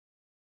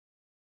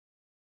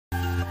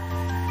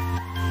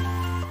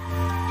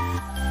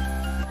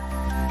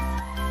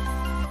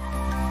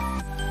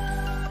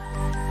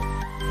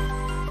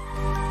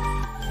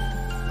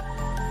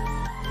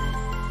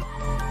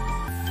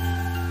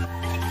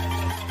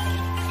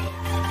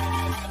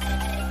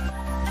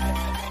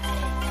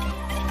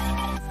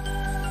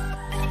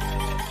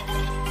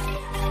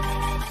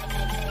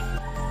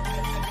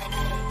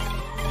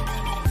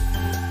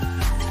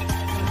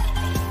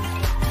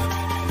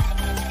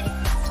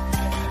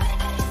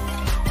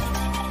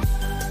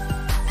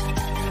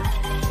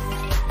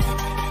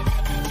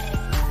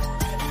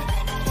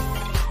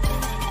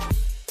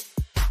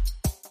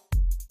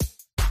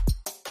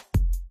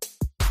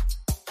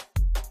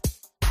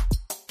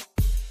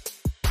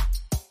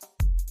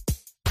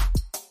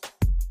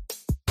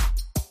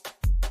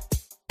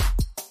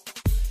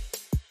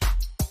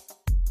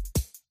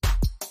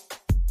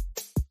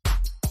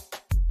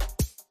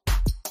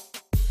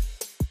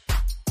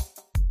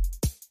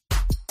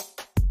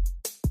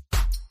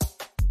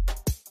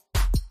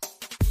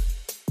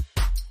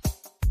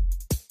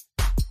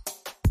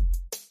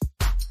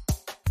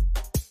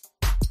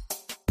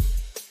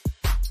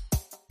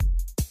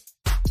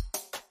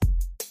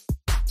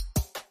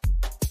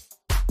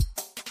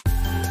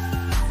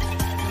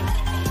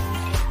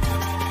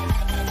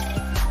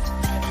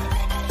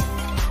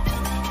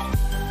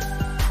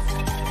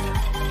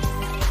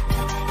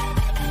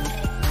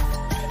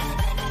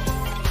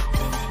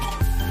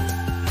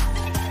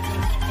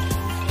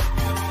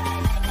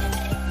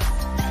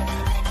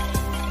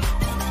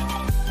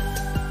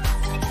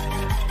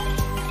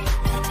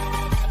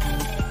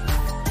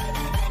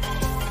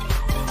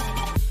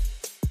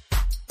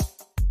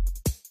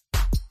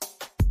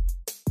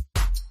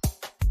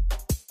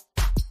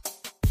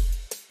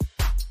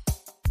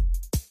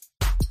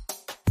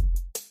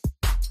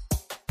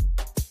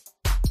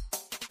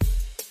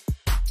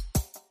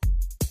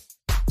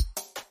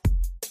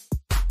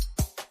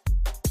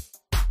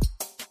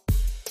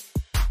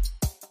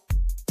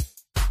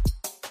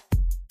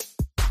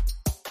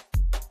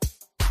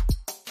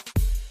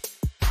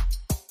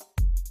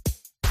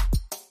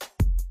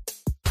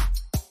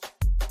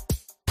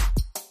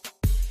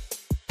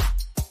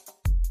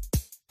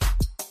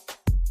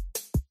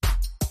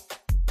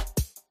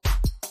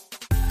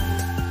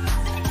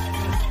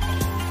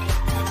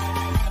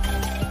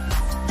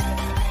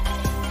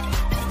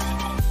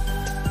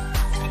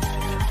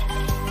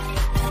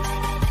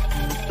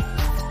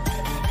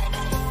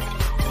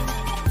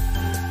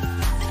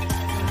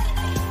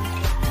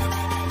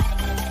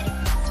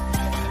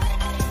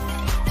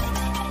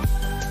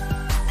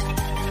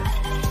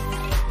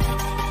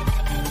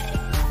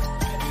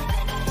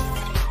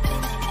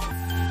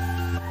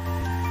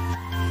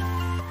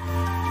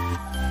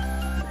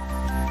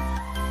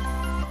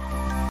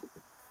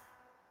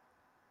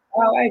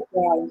 All right,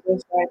 y'all. And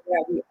just like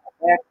that, we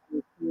are back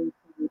to the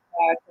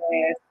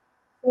podcast.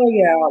 So,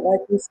 yeah,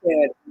 like we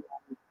said,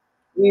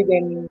 we've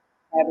been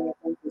having a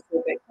thing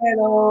specific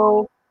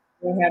hello.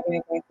 We don't have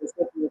anything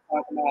specific to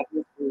talk about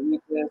this week.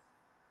 We just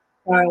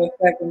kind of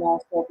reflecting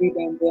on stuff we've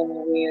been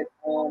dealing with,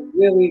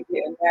 really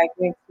getting back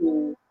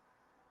into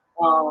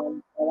a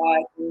lot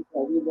of things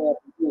that we love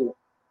to do.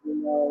 You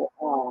know,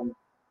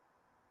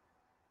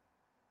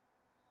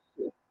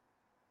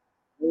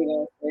 we're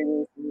gonna say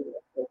this, and we're gonna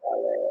take our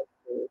last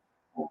word.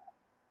 Um,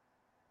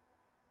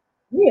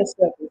 we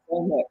accepted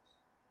so much.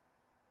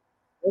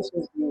 This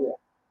was the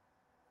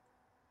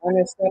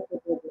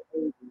unacceptable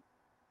behavior.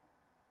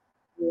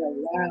 We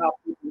allow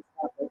people to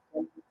talk us so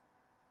much.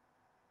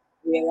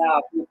 We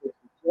allow people to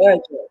judge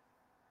us.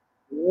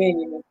 We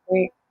ain't even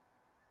think,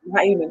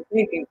 not even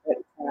thinking at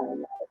the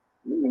time. Like,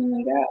 you ain't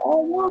even got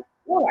all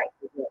your life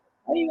together.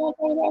 How you gonna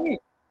talk about me?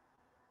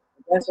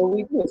 But that's what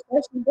we do,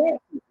 especially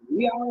black people.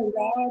 We always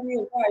got all the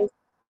advice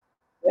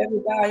for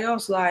everybody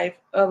else's life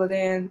other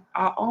than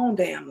our own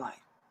damn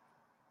life.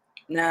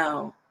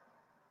 Now,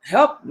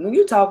 help when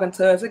you talking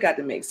to us, it got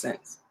to make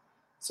sense.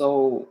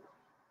 So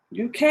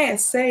you can't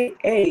say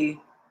A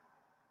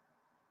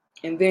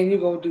and then you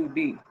go do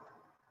B.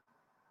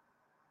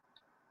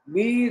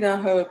 We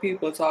done heard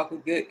people talk a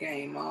good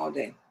game all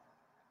day.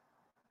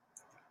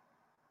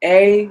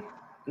 A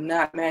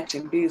not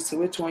matching B, so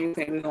which one you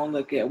think we're gonna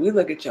look at? We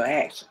look at your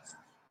actions.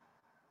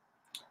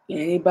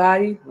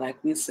 Anybody, like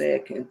we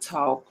said, can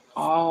talk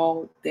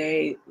all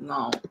day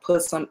long.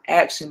 Put some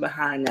action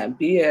behind that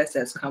BS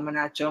that's coming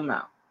out your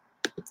mouth.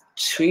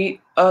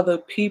 Treat other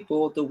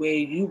people the way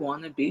you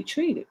want to be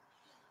treated.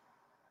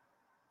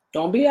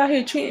 Don't be out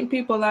here treating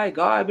people like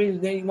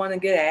garbage, then you want to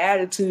get an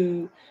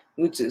attitude,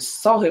 which is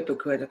so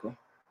hypocritical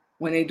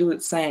when they do the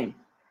same.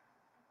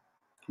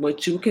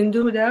 What you can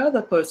do, that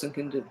other person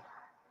can do.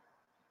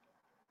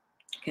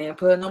 Can't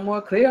put it no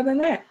more clear than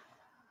that.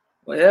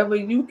 Whatever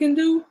you can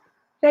do,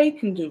 they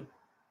can do.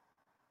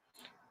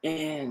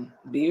 And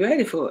be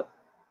ready for it.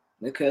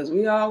 Because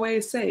we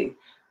always say,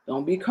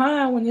 don't be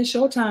crying when it's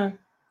your time.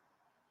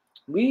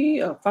 We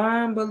a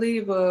firm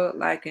believer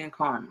like in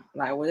karma.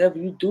 Like whatever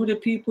you do to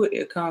people,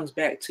 it comes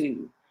back to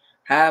you.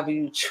 However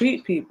you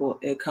treat people,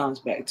 it comes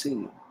back to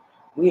you.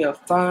 We are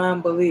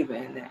firm believer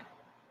in that.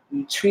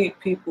 You treat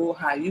people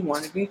how you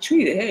want to be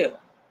treated. Hell,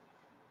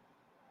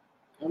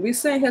 when we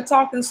sitting here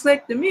talking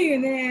slick to me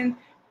and then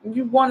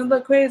you want to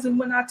look crazy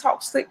when I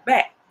talk slick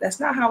back. That's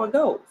not how it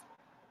goes.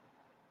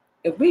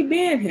 If we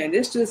been here,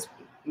 this just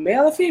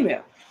male or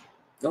female,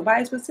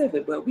 nobody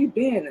specific, but we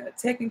been there,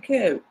 taking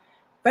care of,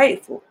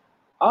 faithful,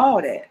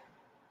 all that.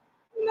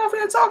 You're not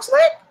gonna talk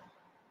slick.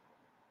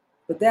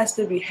 But that's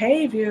the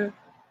behavior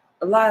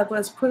a lot of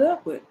us put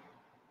up with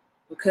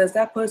because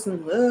that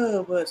person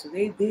loved us or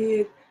they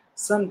did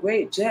some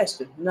great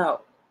gesture.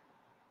 No,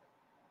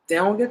 they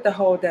don't get to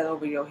hold that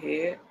over your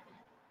head.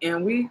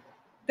 And we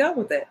dealt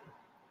with that,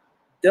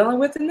 dealing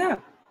with it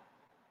now.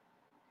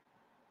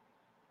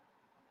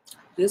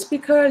 Just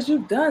because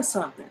you've done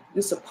something,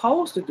 you're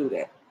supposed to do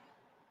that.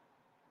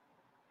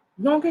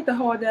 You don't get to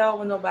hold that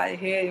over nobody's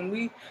head, and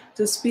we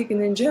just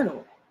speaking in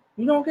general.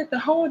 You don't get to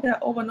hold that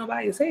over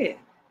nobody's head.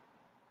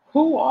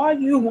 Who are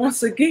you?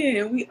 Once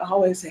again, we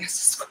always ask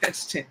this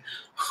question.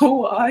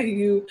 Who are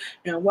you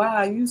and why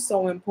are you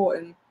so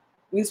important?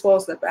 We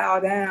supposed to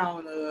bow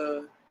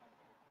down,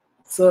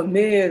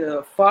 submit,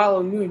 or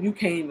follow you, and you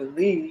can't even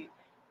lead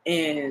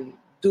and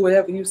do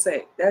whatever you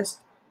say.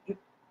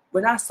 We're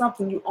not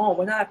something you own.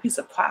 We're not a piece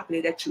of property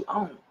that you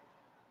own.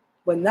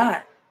 We're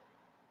not.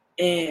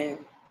 And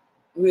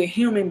we're a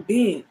human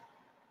being.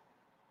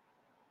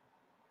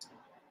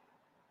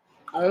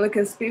 Only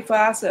can speak for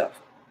ourselves.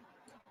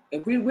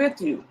 If we're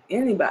with you,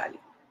 anybody,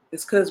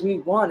 it's because we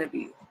want to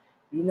be.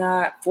 You're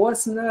not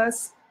forcing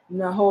us.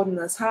 You're not holding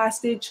us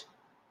hostage.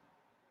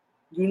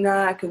 You're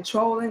not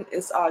controlling.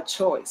 It's our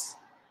choice.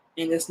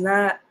 And it's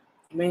not,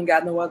 we ain't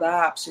got no other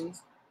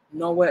options,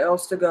 nowhere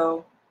else to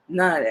go,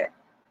 none of that.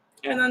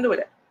 Ain't nothing to do with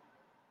that.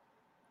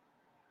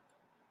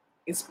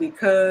 It's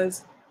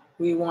because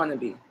we want to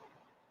be.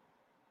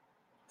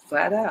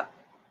 Flat out.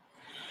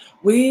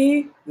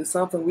 There's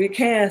something we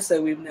can say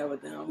we've never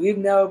done. We've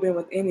never been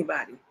with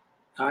anybody.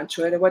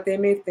 Contrary to what they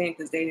may think,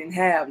 because they didn't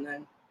have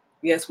none.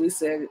 Yes, we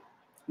said it.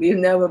 We've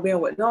never been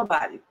with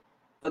nobody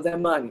for their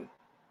money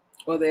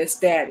or their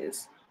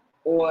status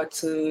or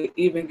to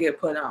even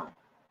get put on.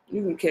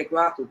 You can kick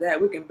rocks with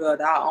that. We can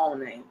build our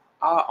own name,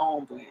 our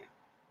own brand.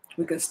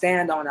 We can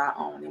stand on our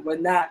own. And we're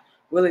not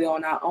really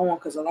on our own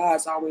because Allah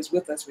is always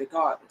with us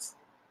regardless.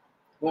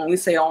 When we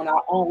say on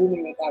our own, we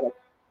mean got a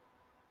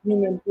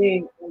human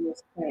being on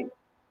this planet.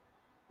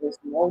 There's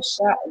no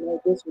shot and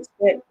no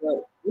disrespect,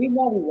 but we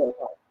know we work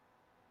hard.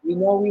 We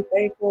know we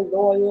faithful,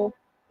 loyal,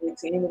 and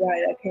to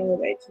anybody that can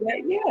relate to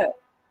that, yeah.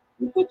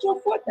 You put your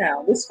foot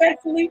down.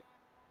 Respectfully.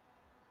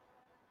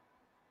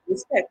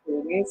 Respectfully.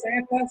 We ain't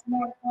saying cuss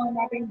more calling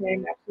out their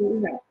name,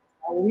 absolutely not.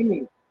 That's not what we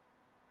mean.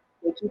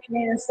 But you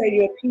can say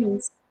your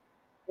piece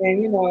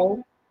and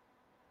work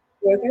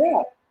it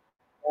out.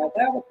 Now if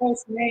that other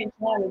person ain't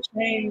trying to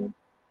change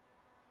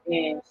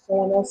and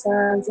showing no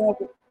signs of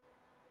it.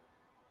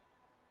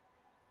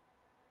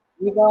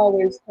 We've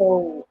always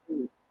told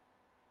you,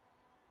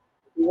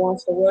 if he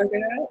wants to work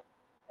it out,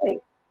 hey,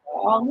 by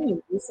all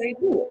means, we say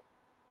do it.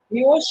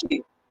 He or she.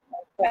 In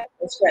fact,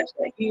 let's scratch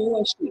that. He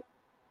or she. If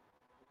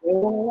they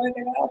want to work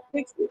it out,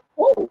 fix it.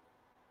 Cool.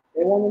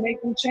 They want to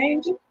make them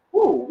changes.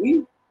 Cool.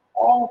 We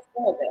all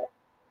for that.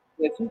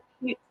 But if you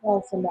keep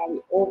telling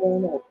somebody over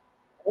and over,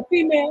 a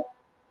female,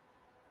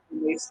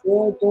 and they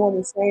still doing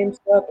the same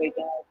stuff, they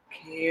don't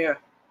care.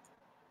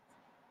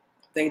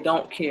 They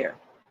don't care.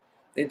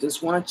 They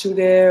just want you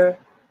there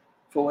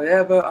for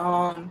whatever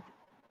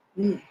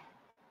mm,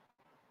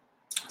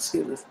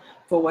 excuse us,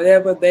 for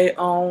whatever their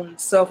own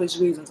selfish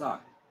reasons are.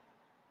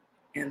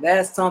 And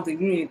that's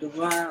something you need to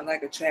run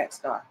like a track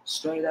star,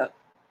 straight up.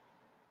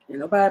 Ain't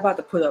nobody about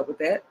to put up with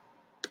that.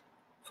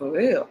 For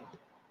real.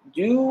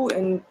 You,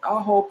 and our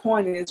whole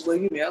point is,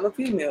 whether you male or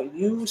female,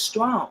 you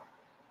strong.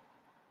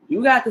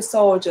 You got to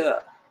soldier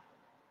up.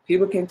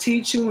 People can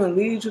teach you and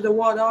lead you to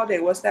water all day.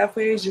 What's that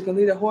phrase? You can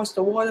lead a horse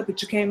to water,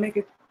 but you can't make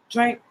it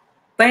drink,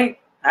 think,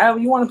 however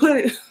you want to put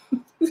it.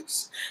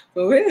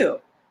 For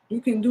real.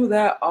 You can do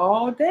that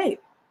all day.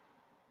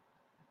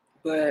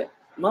 But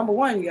number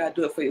one, you got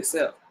to do it for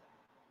yourself.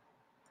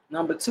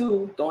 Number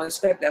two, don't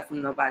expect that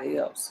from nobody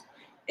else.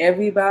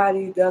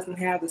 Everybody doesn't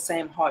have the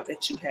same heart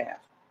that you have,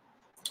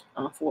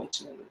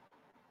 unfortunately.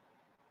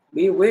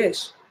 We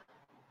wish,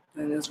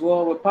 and this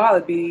world would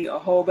probably be a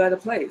whole better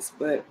place,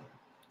 but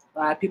a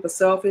lot of people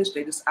selfish.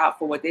 They just out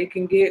for what they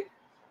can get.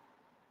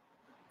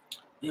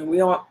 And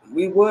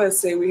we would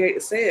say, we hate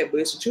to say it, but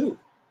it's the truth.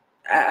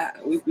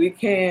 We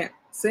can't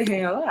sit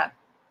here and lie.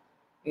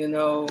 You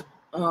know,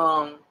 a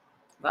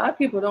lot of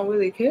people don't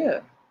really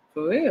care,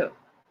 for real.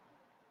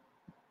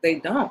 They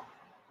don't.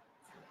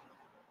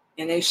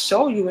 And they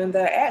show you in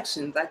their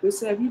actions. Like we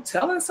said, if you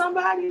telling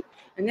somebody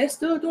and they're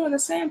still doing the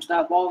same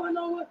stuff over and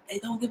over, they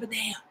don't give a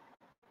damn.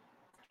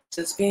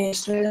 Just being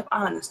straight up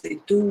honest. They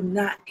do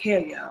not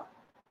care, y'all.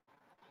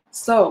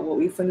 So what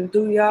we finna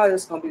do, y'all,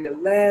 is gonna be the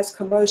last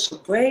commercial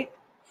break.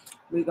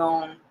 We're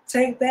gonna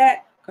take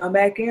that, come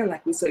back in,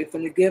 like we said, we're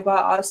finna give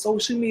out our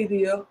social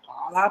media,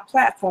 all our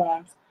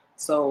platforms.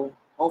 So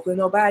hopefully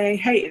nobody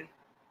ain't hating,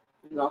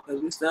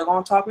 because we still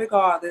gonna talk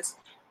regardless.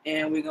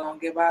 And we're gonna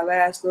give our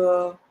last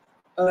little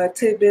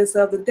tidbits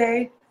of the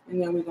day, and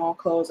then we're gonna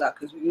close out,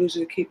 because we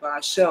usually keep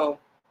our show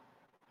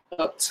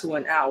up to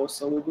an hour.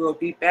 So we will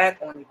be back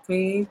on the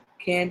Queen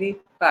Candy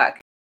Podcast.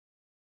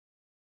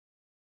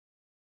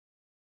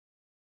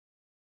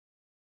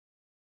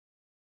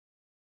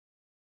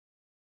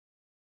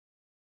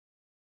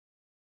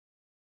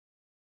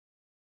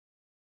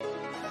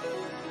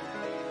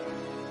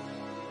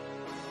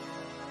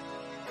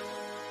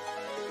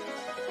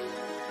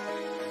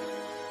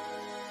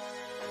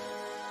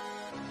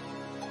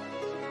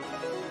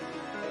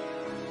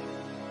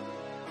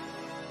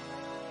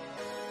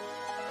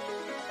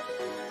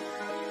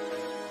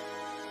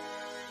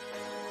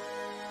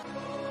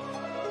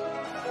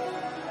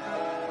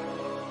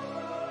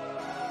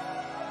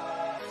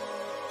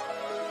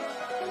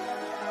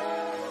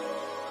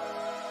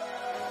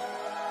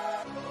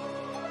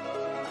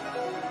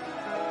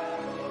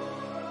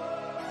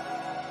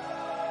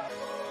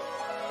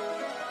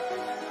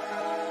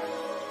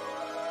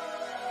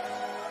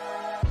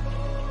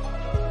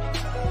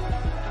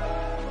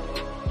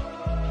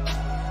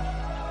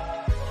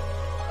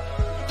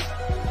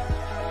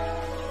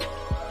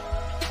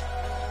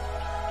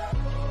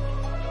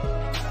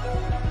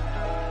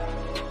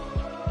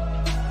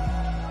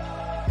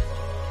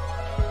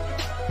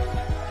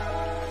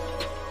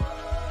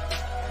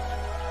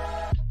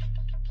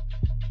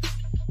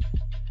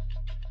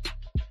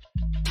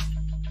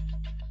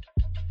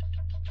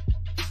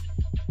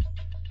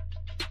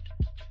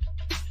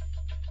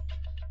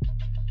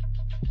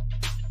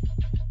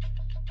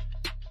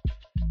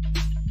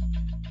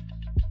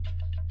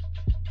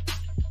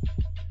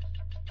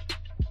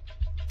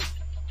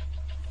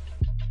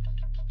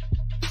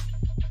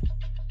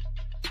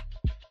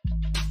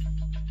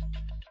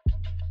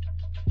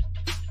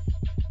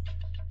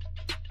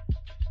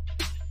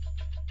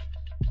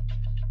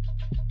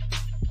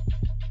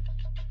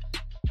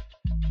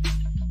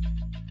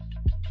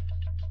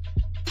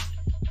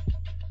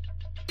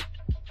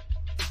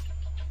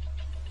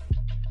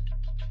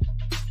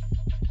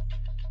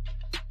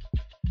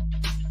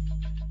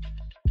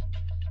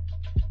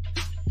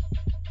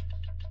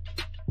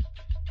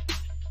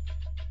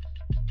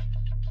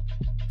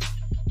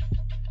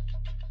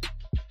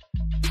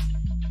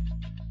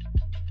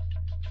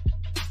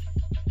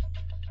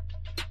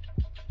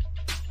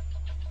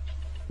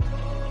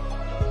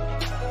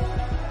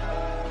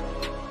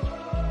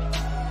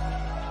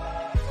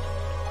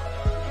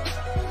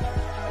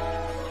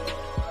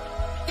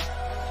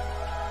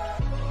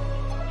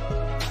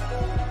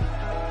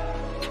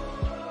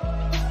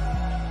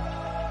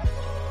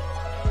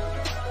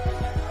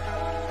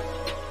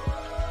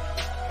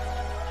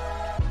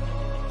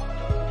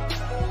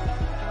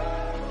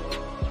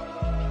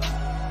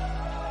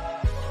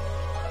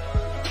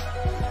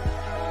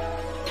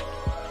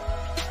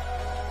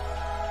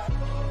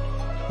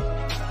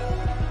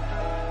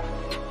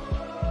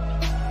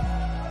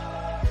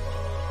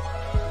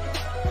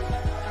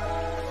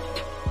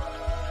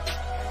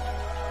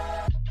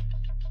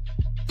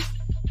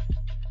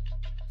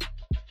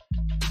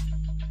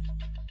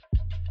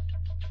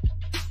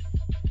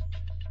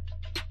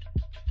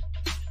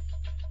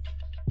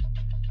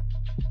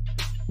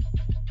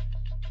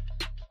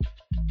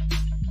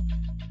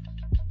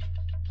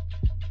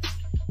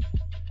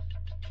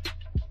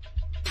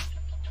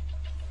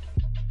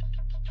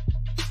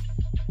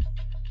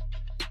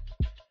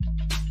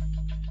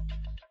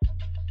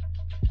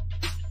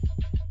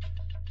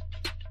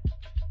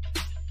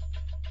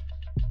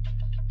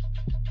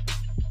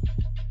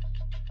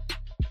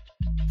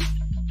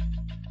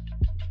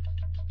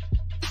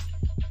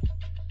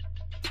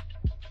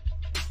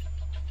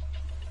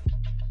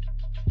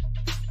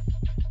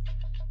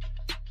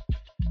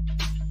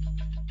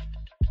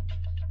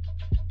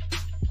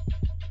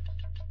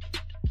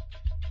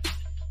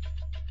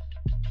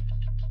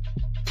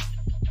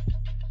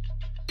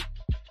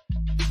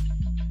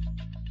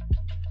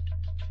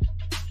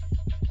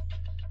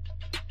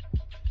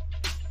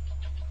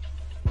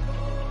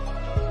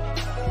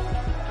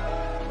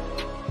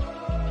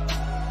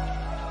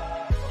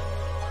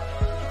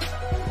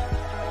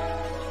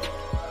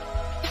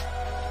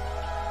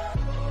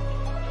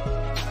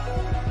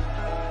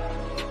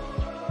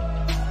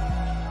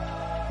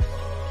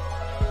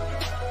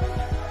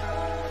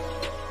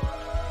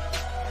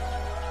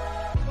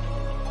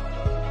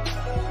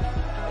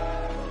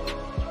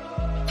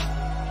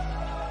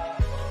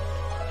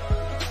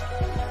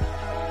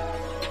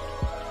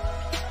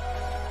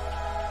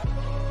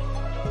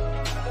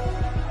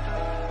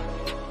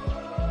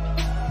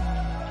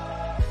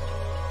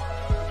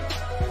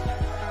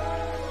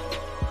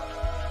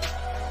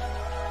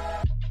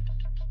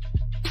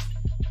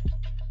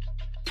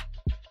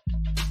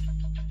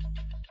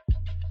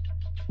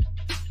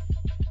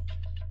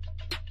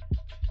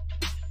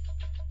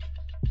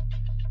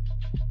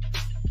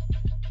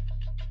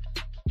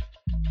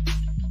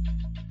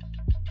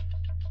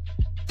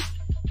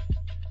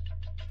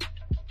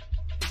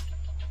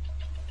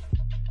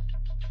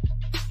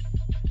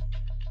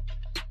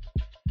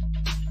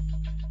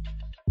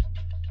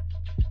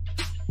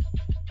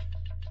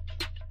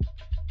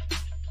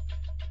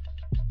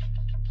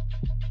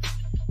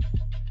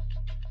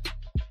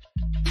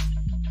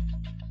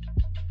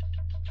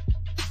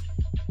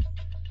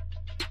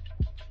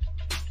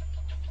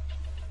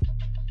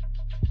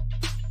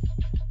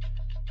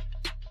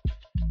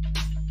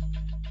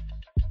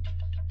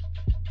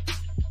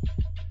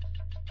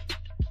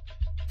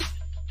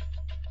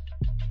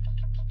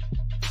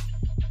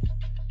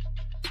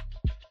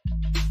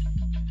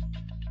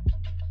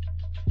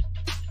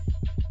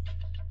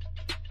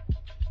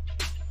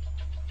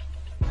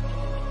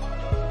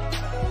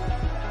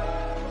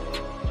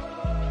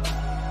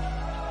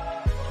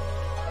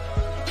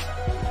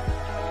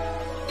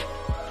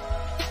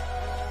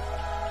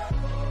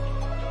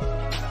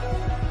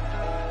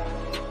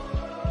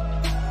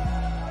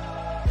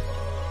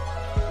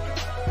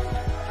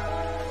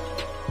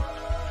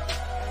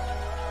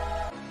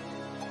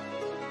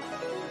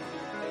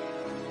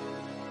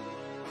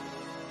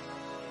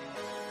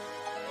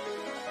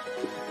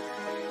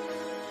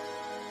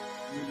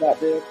 I'm about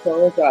to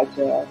close out,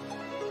 y'all.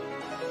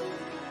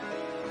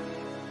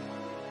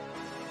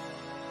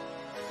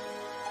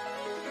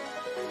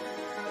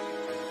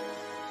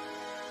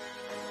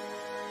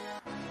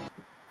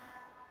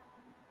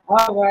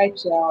 All right,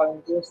 y'all,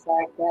 and just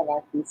like that,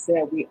 like we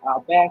said, we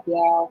are back,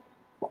 y'all.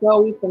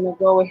 So we're gonna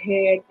go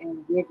ahead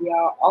and give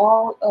y'all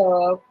all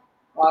of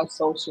our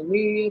social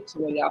media to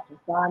where y'all can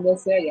find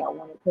us at. Y'all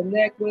want to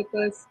connect with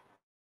us,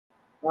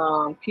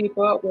 keep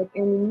up with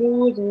any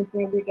news,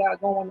 anything we got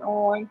going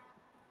on.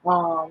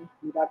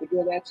 We about to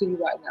give that to you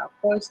right now.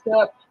 First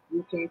up,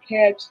 you can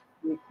catch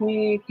the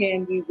Queen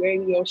Candy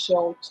radio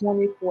show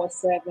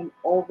 24/7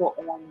 over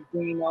on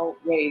Zeno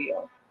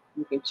Radio.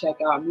 You can check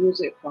out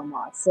music from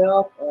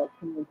myself,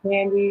 Queen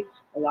Candy,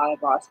 a lot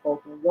of our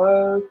spoken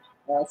word,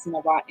 some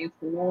of our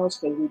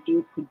instrumentals, because we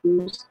do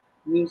produce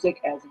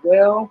music as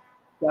well.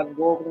 So I can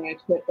go over there and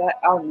check that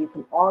out. And you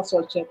can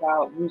also check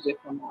out music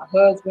from my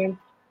husband,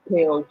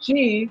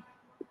 KLG,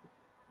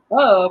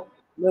 of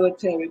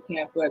Military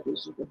Camp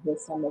Records. You can hear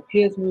some of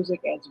his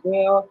music as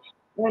well,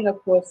 and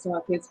of course, some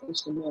of his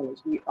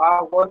instrumentals. We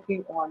are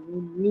working on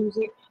new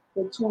music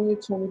for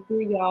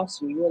 2023, y'all,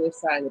 so we're really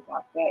excited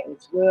about that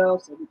as well.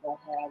 So we're going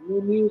to have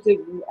new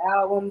music, new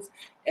albums,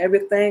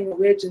 everything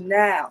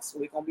original. So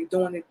we're going to be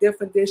doing it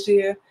different this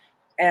year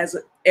as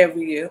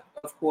every year,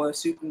 of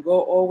course. You can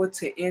go over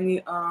to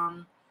any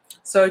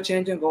search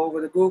engine, go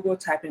over to Google,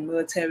 type in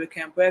Military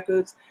Camp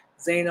Records,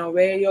 Zeno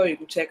Radio. You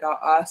can check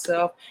out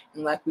ourselves.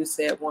 And like we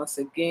said, once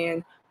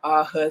again,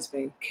 our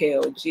husband,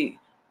 KLG.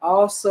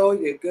 Also,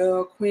 your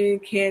girl, Queen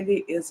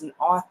Candy, is an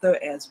author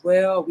as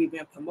well. We've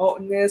been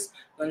promoting this,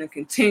 going to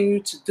continue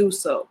to do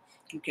so.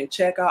 You can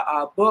check out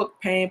our book,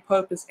 Pain,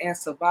 Purpose, and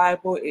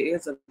Survival. It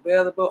is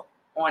available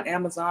on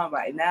Amazon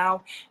right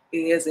now. It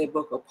is a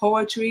book of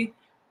poetry,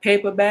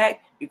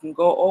 paperback. You can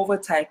go over,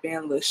 type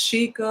in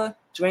Lashika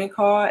Drink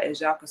Hard, as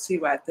y'all can see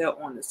right there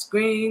on the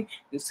screen.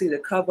 You see the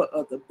cover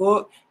of the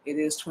book. It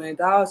is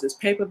 $20. It's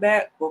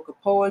paperback, book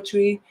of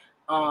poetry,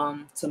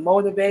 to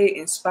motivate,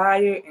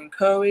 inspire,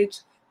 encourage.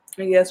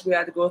 And yes, we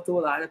had to go through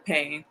a lot of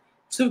pain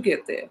to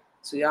get there.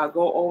 So y'all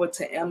go over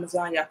to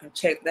Amazon. Y'all can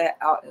check that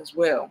out as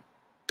well.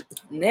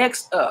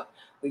 Next up,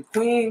 the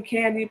Queen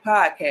Candy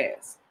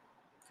Podcast.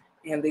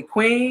 And the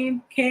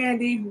Queen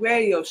Candy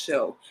Radio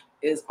Show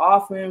is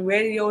offering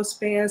radio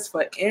spins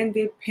for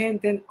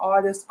independent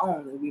artists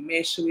only. We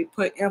made sure we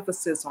put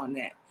emphasis on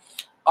that.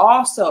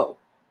 Also,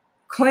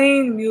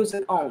 clean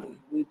music only.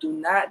 We do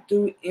not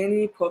do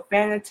any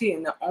profanity,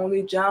 and the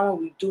only genre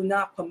we do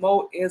not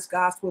promote is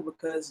gospel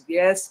because,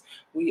 yes,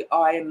 we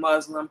are a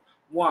Muslim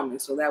woman.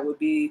 So that would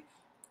be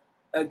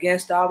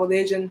against our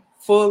religion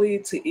fully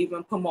to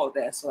even promote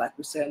that. So like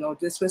we said, no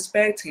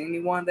disrespect to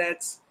anyone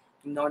that's,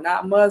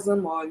 not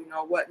Muslim or,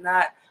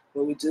 whatnot,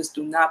 but we just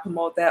do not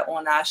promote that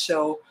on our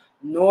show,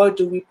 nor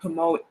do we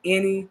promote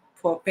any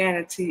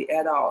profanity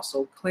at all.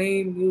 So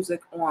clean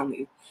music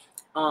only.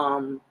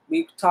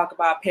 We talk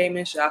about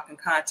payments. Y'all can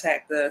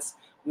contact us.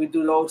 We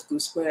do those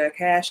through Square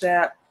Cash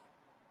App.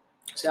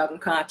 So y'all can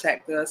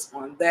contact us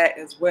on that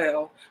as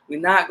well. We're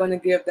not going to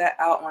give that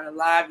out on the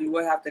live. You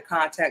will have to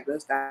contact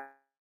us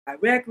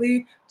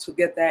directly to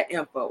get that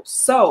info.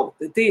 So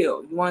the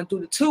deal, you want to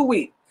do the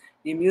 2-week.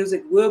 Your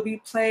music will be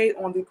played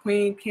on the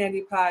Queen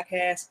Candy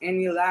Podcast,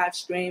 any live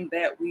stream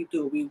that we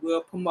do. We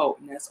will promote,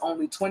 and that's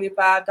only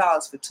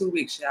 $25 for 2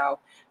 weeks, y'all.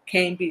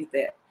 Can't beat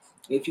that.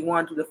 If you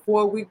want to do the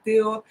 4-week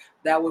deal,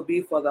 that would be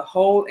for the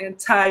whole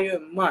entire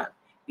month.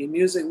 Your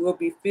music will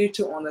be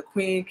featured on the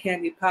Queen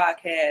Candy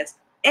Podcast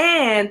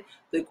and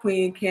the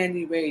Queen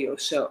Candy Radio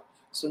Show.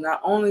 So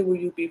not only will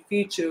you be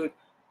featured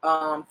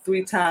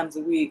 3 times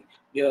a week,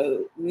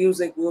 your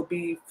music will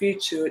be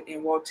featured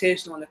in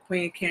rotation on the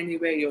Queen Candy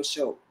Radio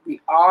Show. We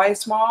are a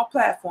small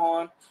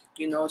platform,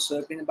 so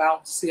if anybody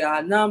wants to see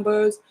our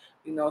numbers,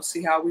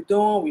 see how we're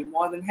doing, we're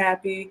more than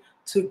happy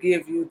to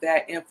give you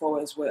that info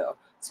as well.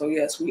 So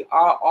yes, we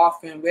are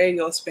offering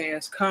radio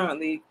spins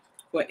currently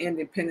for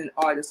independent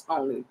artists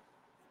only.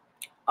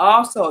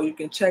 Also, you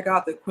can check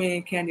out the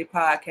Queen Candy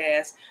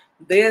Podcast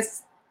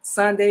this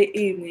Sunday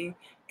evening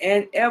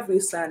and every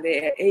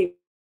Sunday at 8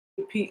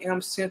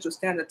 p.m. Central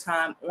Standard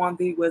Time on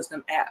the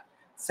Wisdom app.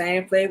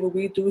 Same flavor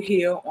we do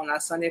here on our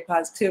Sunday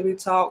Positivity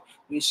Talk.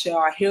 We share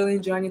our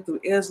healing journey through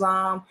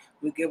Islam.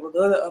 We give a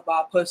little of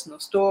our personal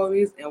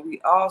stories, and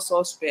we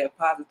also spread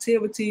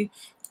positivity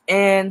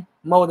and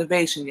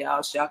motivation,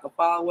 y'all. So y'all can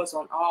follow us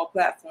on all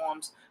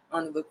platforms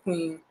under the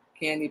Queen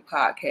Candy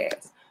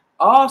Podcast.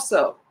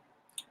 Also,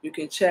 you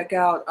can check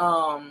out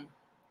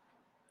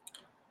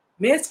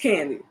Miss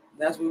Candy.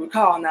 That's what we were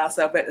calling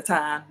ourselves at the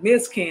time,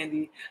 Miss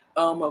Candy.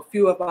 A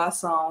few of our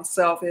songs,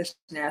 Selfish,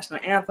 National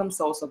Anthem,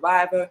 Soul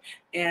Survivor,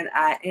 and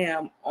I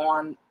Am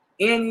on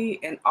any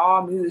and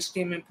all music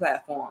streaming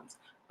platforms.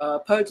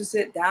 Purchase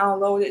it,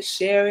 download it,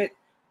 share it,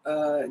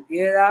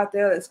 get it out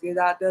there. Let's get it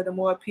out there to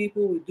more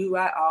people. We do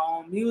write our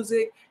own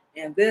music,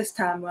 and this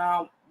time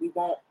around, we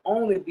won't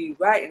only be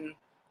writing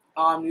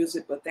our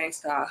music, but thanks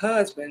to our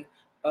husband,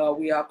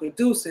 we are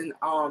producing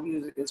our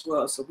music as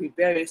well. So we're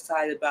very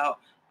excited about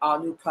our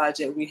new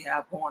project we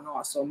have going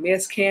on. So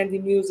Miss Candy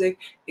Music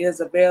is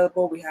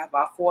available. We have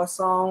our 4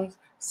 songs: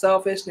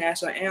 Selfish,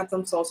 National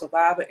Anthem, Soul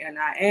Survivor, and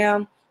I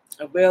Am,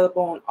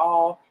 available on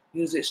all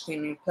music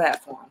streaming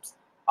platforms.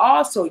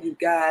 Also, you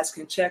guys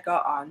can check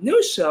out our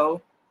new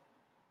show,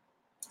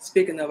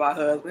 speaking of our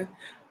husband,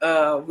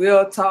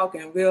 Real Talk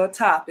and Real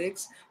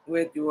Topics,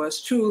 with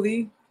yours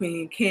truly,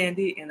 Queen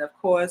Candy, and of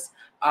course,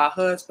 our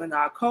husband,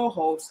 our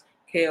co-host,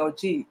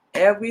 KLG.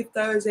 Every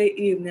Thursday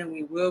evening,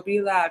 we will be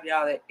live,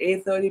 y'all, at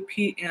 8:30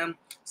 p.m.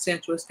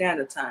 Central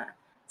Standard Time.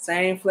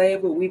 Same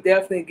flavor. We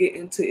definitely get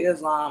into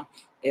Islam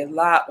a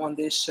lot on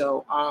this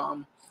show.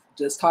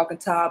 Just talking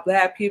to our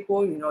Black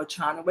people,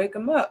 trying to wake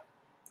them up.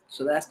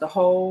 So that's the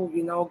whole,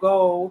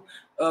 goal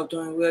of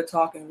doing Real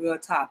Talk and Real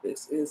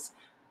Topics. Is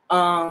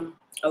a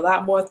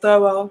lot more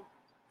thorough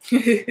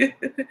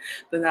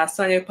than our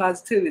Sunday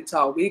Positivity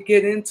Talk. We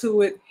get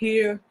into it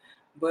here,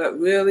 but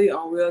really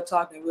on Real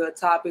Talk and Real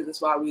Topics,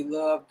 that's why we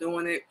love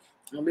doing it.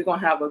 And we're going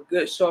to have a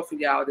good show for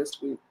y'all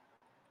this week.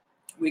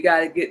 We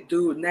got to get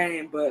dude's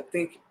name, but I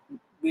think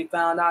we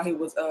found out he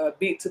was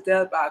beat to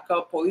death by a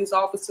couple police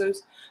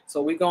officers.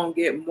 So we're going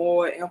to get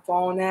more info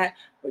on that.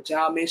 But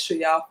y'all make sure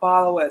y'all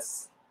follow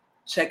us.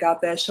 Check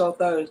out that show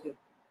Thursday,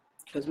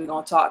 because we're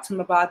going to talk to him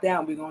about that.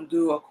 And we're going to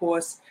do, of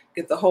course,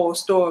 get the whole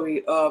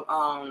story of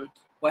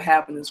what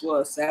happened as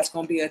well. So that's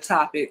going to be a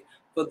topic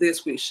for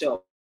this week's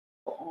show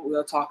on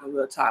Real Talk and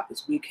Real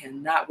Topics. We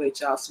cannot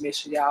wait, y'all. So make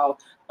sure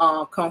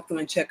y'all come through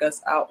and check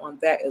us out on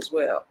that as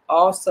well.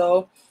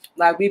 Also,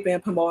 like we've been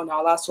promoting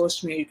all our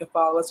social media, you can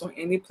follow us on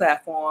any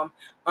platform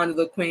under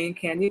the Queen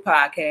Candy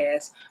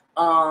Podcast.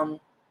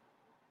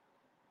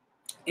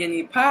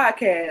 Any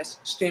podcast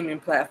streaming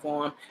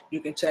platform,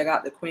 you can check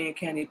out the Queen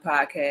Candy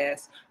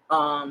Podcast.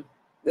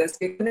 Let's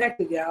get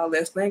connected, y'all.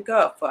 Let's link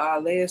up for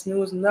our latest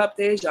news and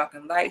updates. Y'all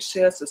can like,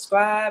 share,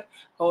 subscribe,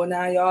 whole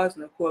 9 yards,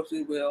 and of course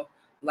we will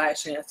like,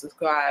 share, and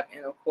subscribe,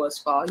 and of course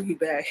follow you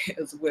back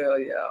as well,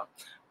 y'all.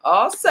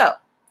 Also,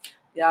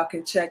 y'all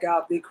can check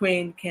out the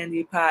Queen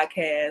Candy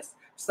Podcast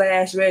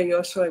 /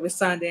 radio show every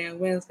Sunday and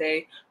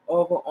Wednesday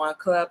over on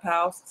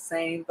Clubhouse.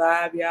 Same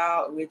vibe,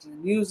 y'all. Original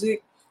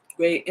music,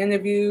 great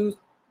interviews,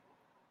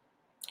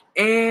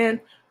 and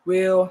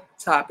real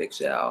topics,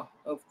 y'all.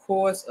 Of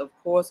course,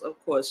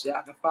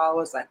 y'all can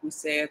follow us, like we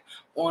said,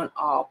 on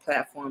all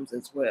platforms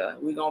as well.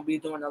 We're going to be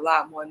doing a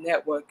lot more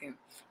networking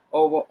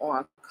over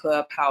on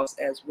Clubhouse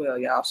as well,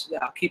 y'all. So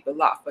y'all keep it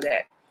locked for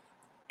that.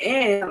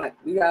 And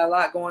we got a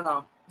lot going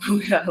on.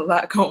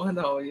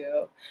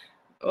 Yo.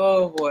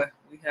 Oh, boy.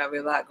 We have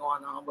a lot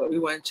going on, but we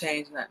wouldn't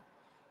change nothing.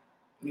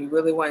 We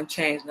really wouldn't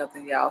change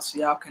nothing, y'all. So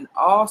y'all can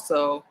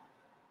also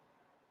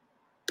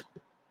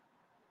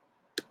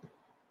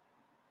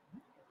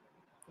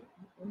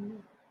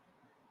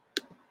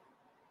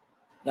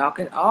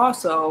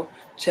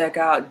check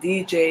out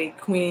DJ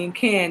Queen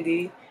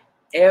Candy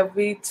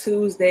every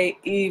Tuesday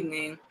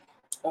evening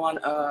on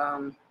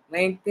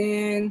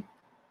LinkedIn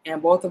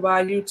and both of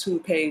our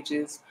YouTube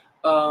pages.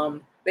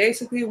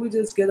 Basically, we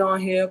just get on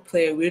here,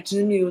 play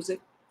original music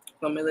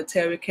from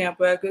Military Camp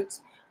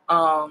Records.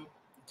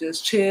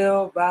 Just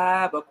chill,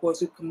 vibe. Of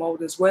course, we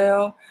promote as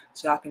well.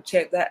 So y'all can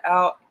check that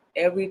out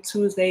every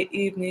Tuesday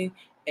evening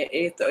at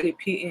 8:30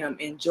 p.m.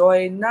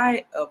 Enjoy a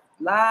night of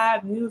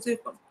live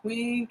music from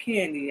Queen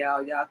Candy,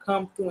 y'all. Y'all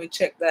come through and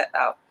check that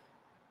out.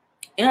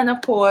 And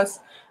of course,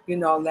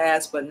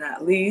 last but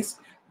not least,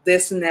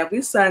 this and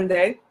every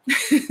Sunday,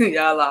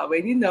 y'all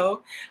already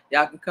know,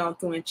 y'all can come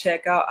through and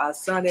check out our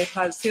Sunday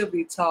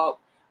Positivity Talk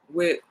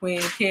with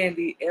Queen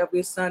Candy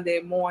every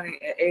Sunday morning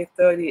at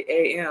 8:30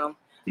 a.m.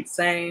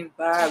 Same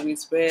vibe. We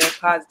spread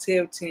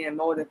positivity and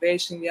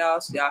motivation,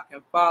 y'all. So y'all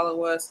can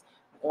follow us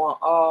on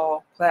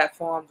all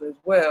platforms as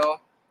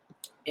well.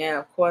 And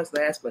of course,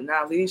 last but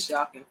not least,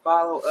 y'all can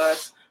follow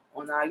us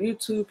on our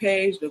YouTube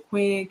page, the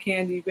Queen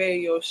Candy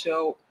Radio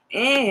Show,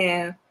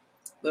 and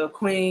the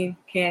Queen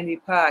Candy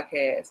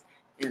Podcast.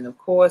 And of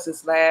course,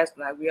 it's last,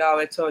 like we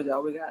already told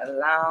y'all, we got a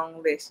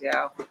long list,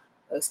 y'all,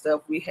 of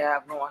stuff we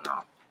have going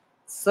on.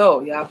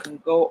 So y'all can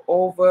go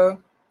over.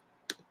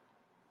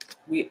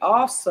 We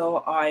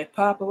also are a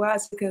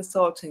paparazzi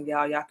consultant,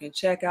 y'all. Y'all can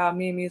check out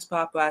Mimi's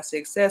Paparazzi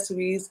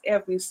Accessories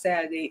every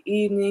Saturday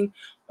evening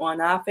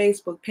on our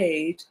Facebook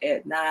page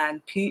at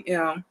 9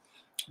 p.m.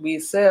 We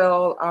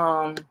sell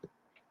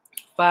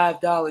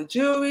 $5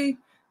 jewelry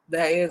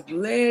that is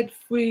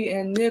lead-free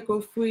and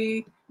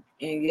nickel-free.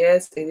 And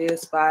yes, it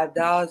is $5,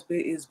 but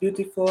it's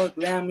beautiful,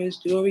 glamorous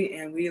jewelry,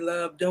 and we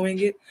love doing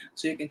it.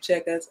 So you can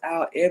check us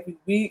out every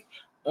week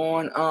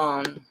on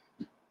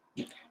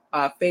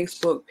our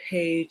Facebook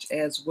page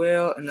as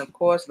well. And of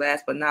course,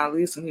 last but not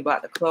least, we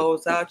about to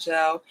close out,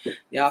 y'all.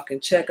 Y'all can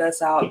check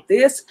us out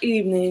this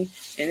evening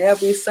and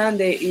every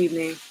Sunday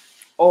evening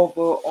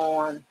over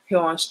here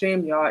on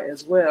StreamYard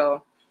as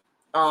well.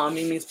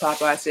 Mimi's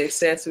Paparazzi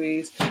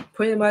Accessories,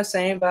 pretty much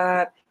same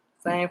vibe,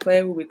 same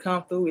flavor. We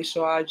come through, we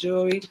show our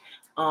jewelry.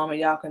 And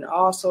y'all can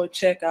also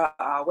check out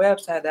our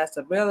website that's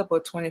available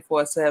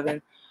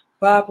 24/7,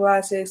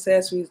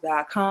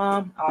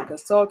 paparazziaccessories.com. Our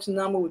consulting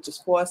number, which is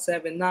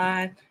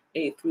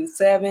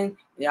 837.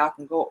 Y'all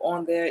can go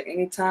on there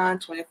anytime,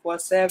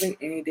 24/7,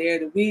 any day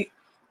of the week,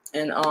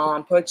 and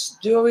purchase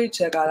jewelry,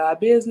 check out our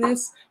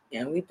business,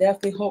 and we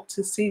definitely hope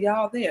to see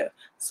y'all there.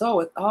 So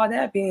with all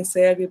that being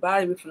said,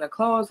 everybody, we're gonna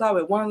close out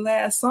with one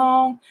last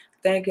song.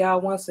 Thank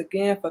y'all once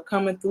again for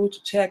coming through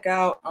to check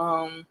out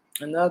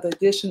another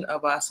edition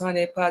of our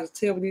Sunday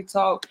Positivity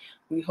Talk.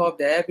 We hope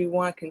that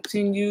everyone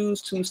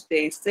continues to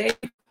stay safe,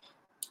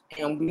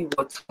 and we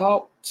will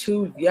talk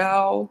to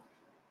y'all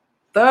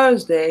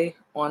Thursday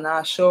on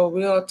our show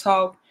Real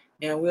Talk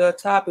and Real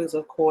Topics,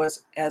 of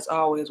course, as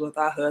always, with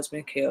our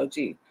husband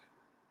KLG.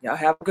 Y'all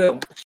have a good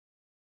one.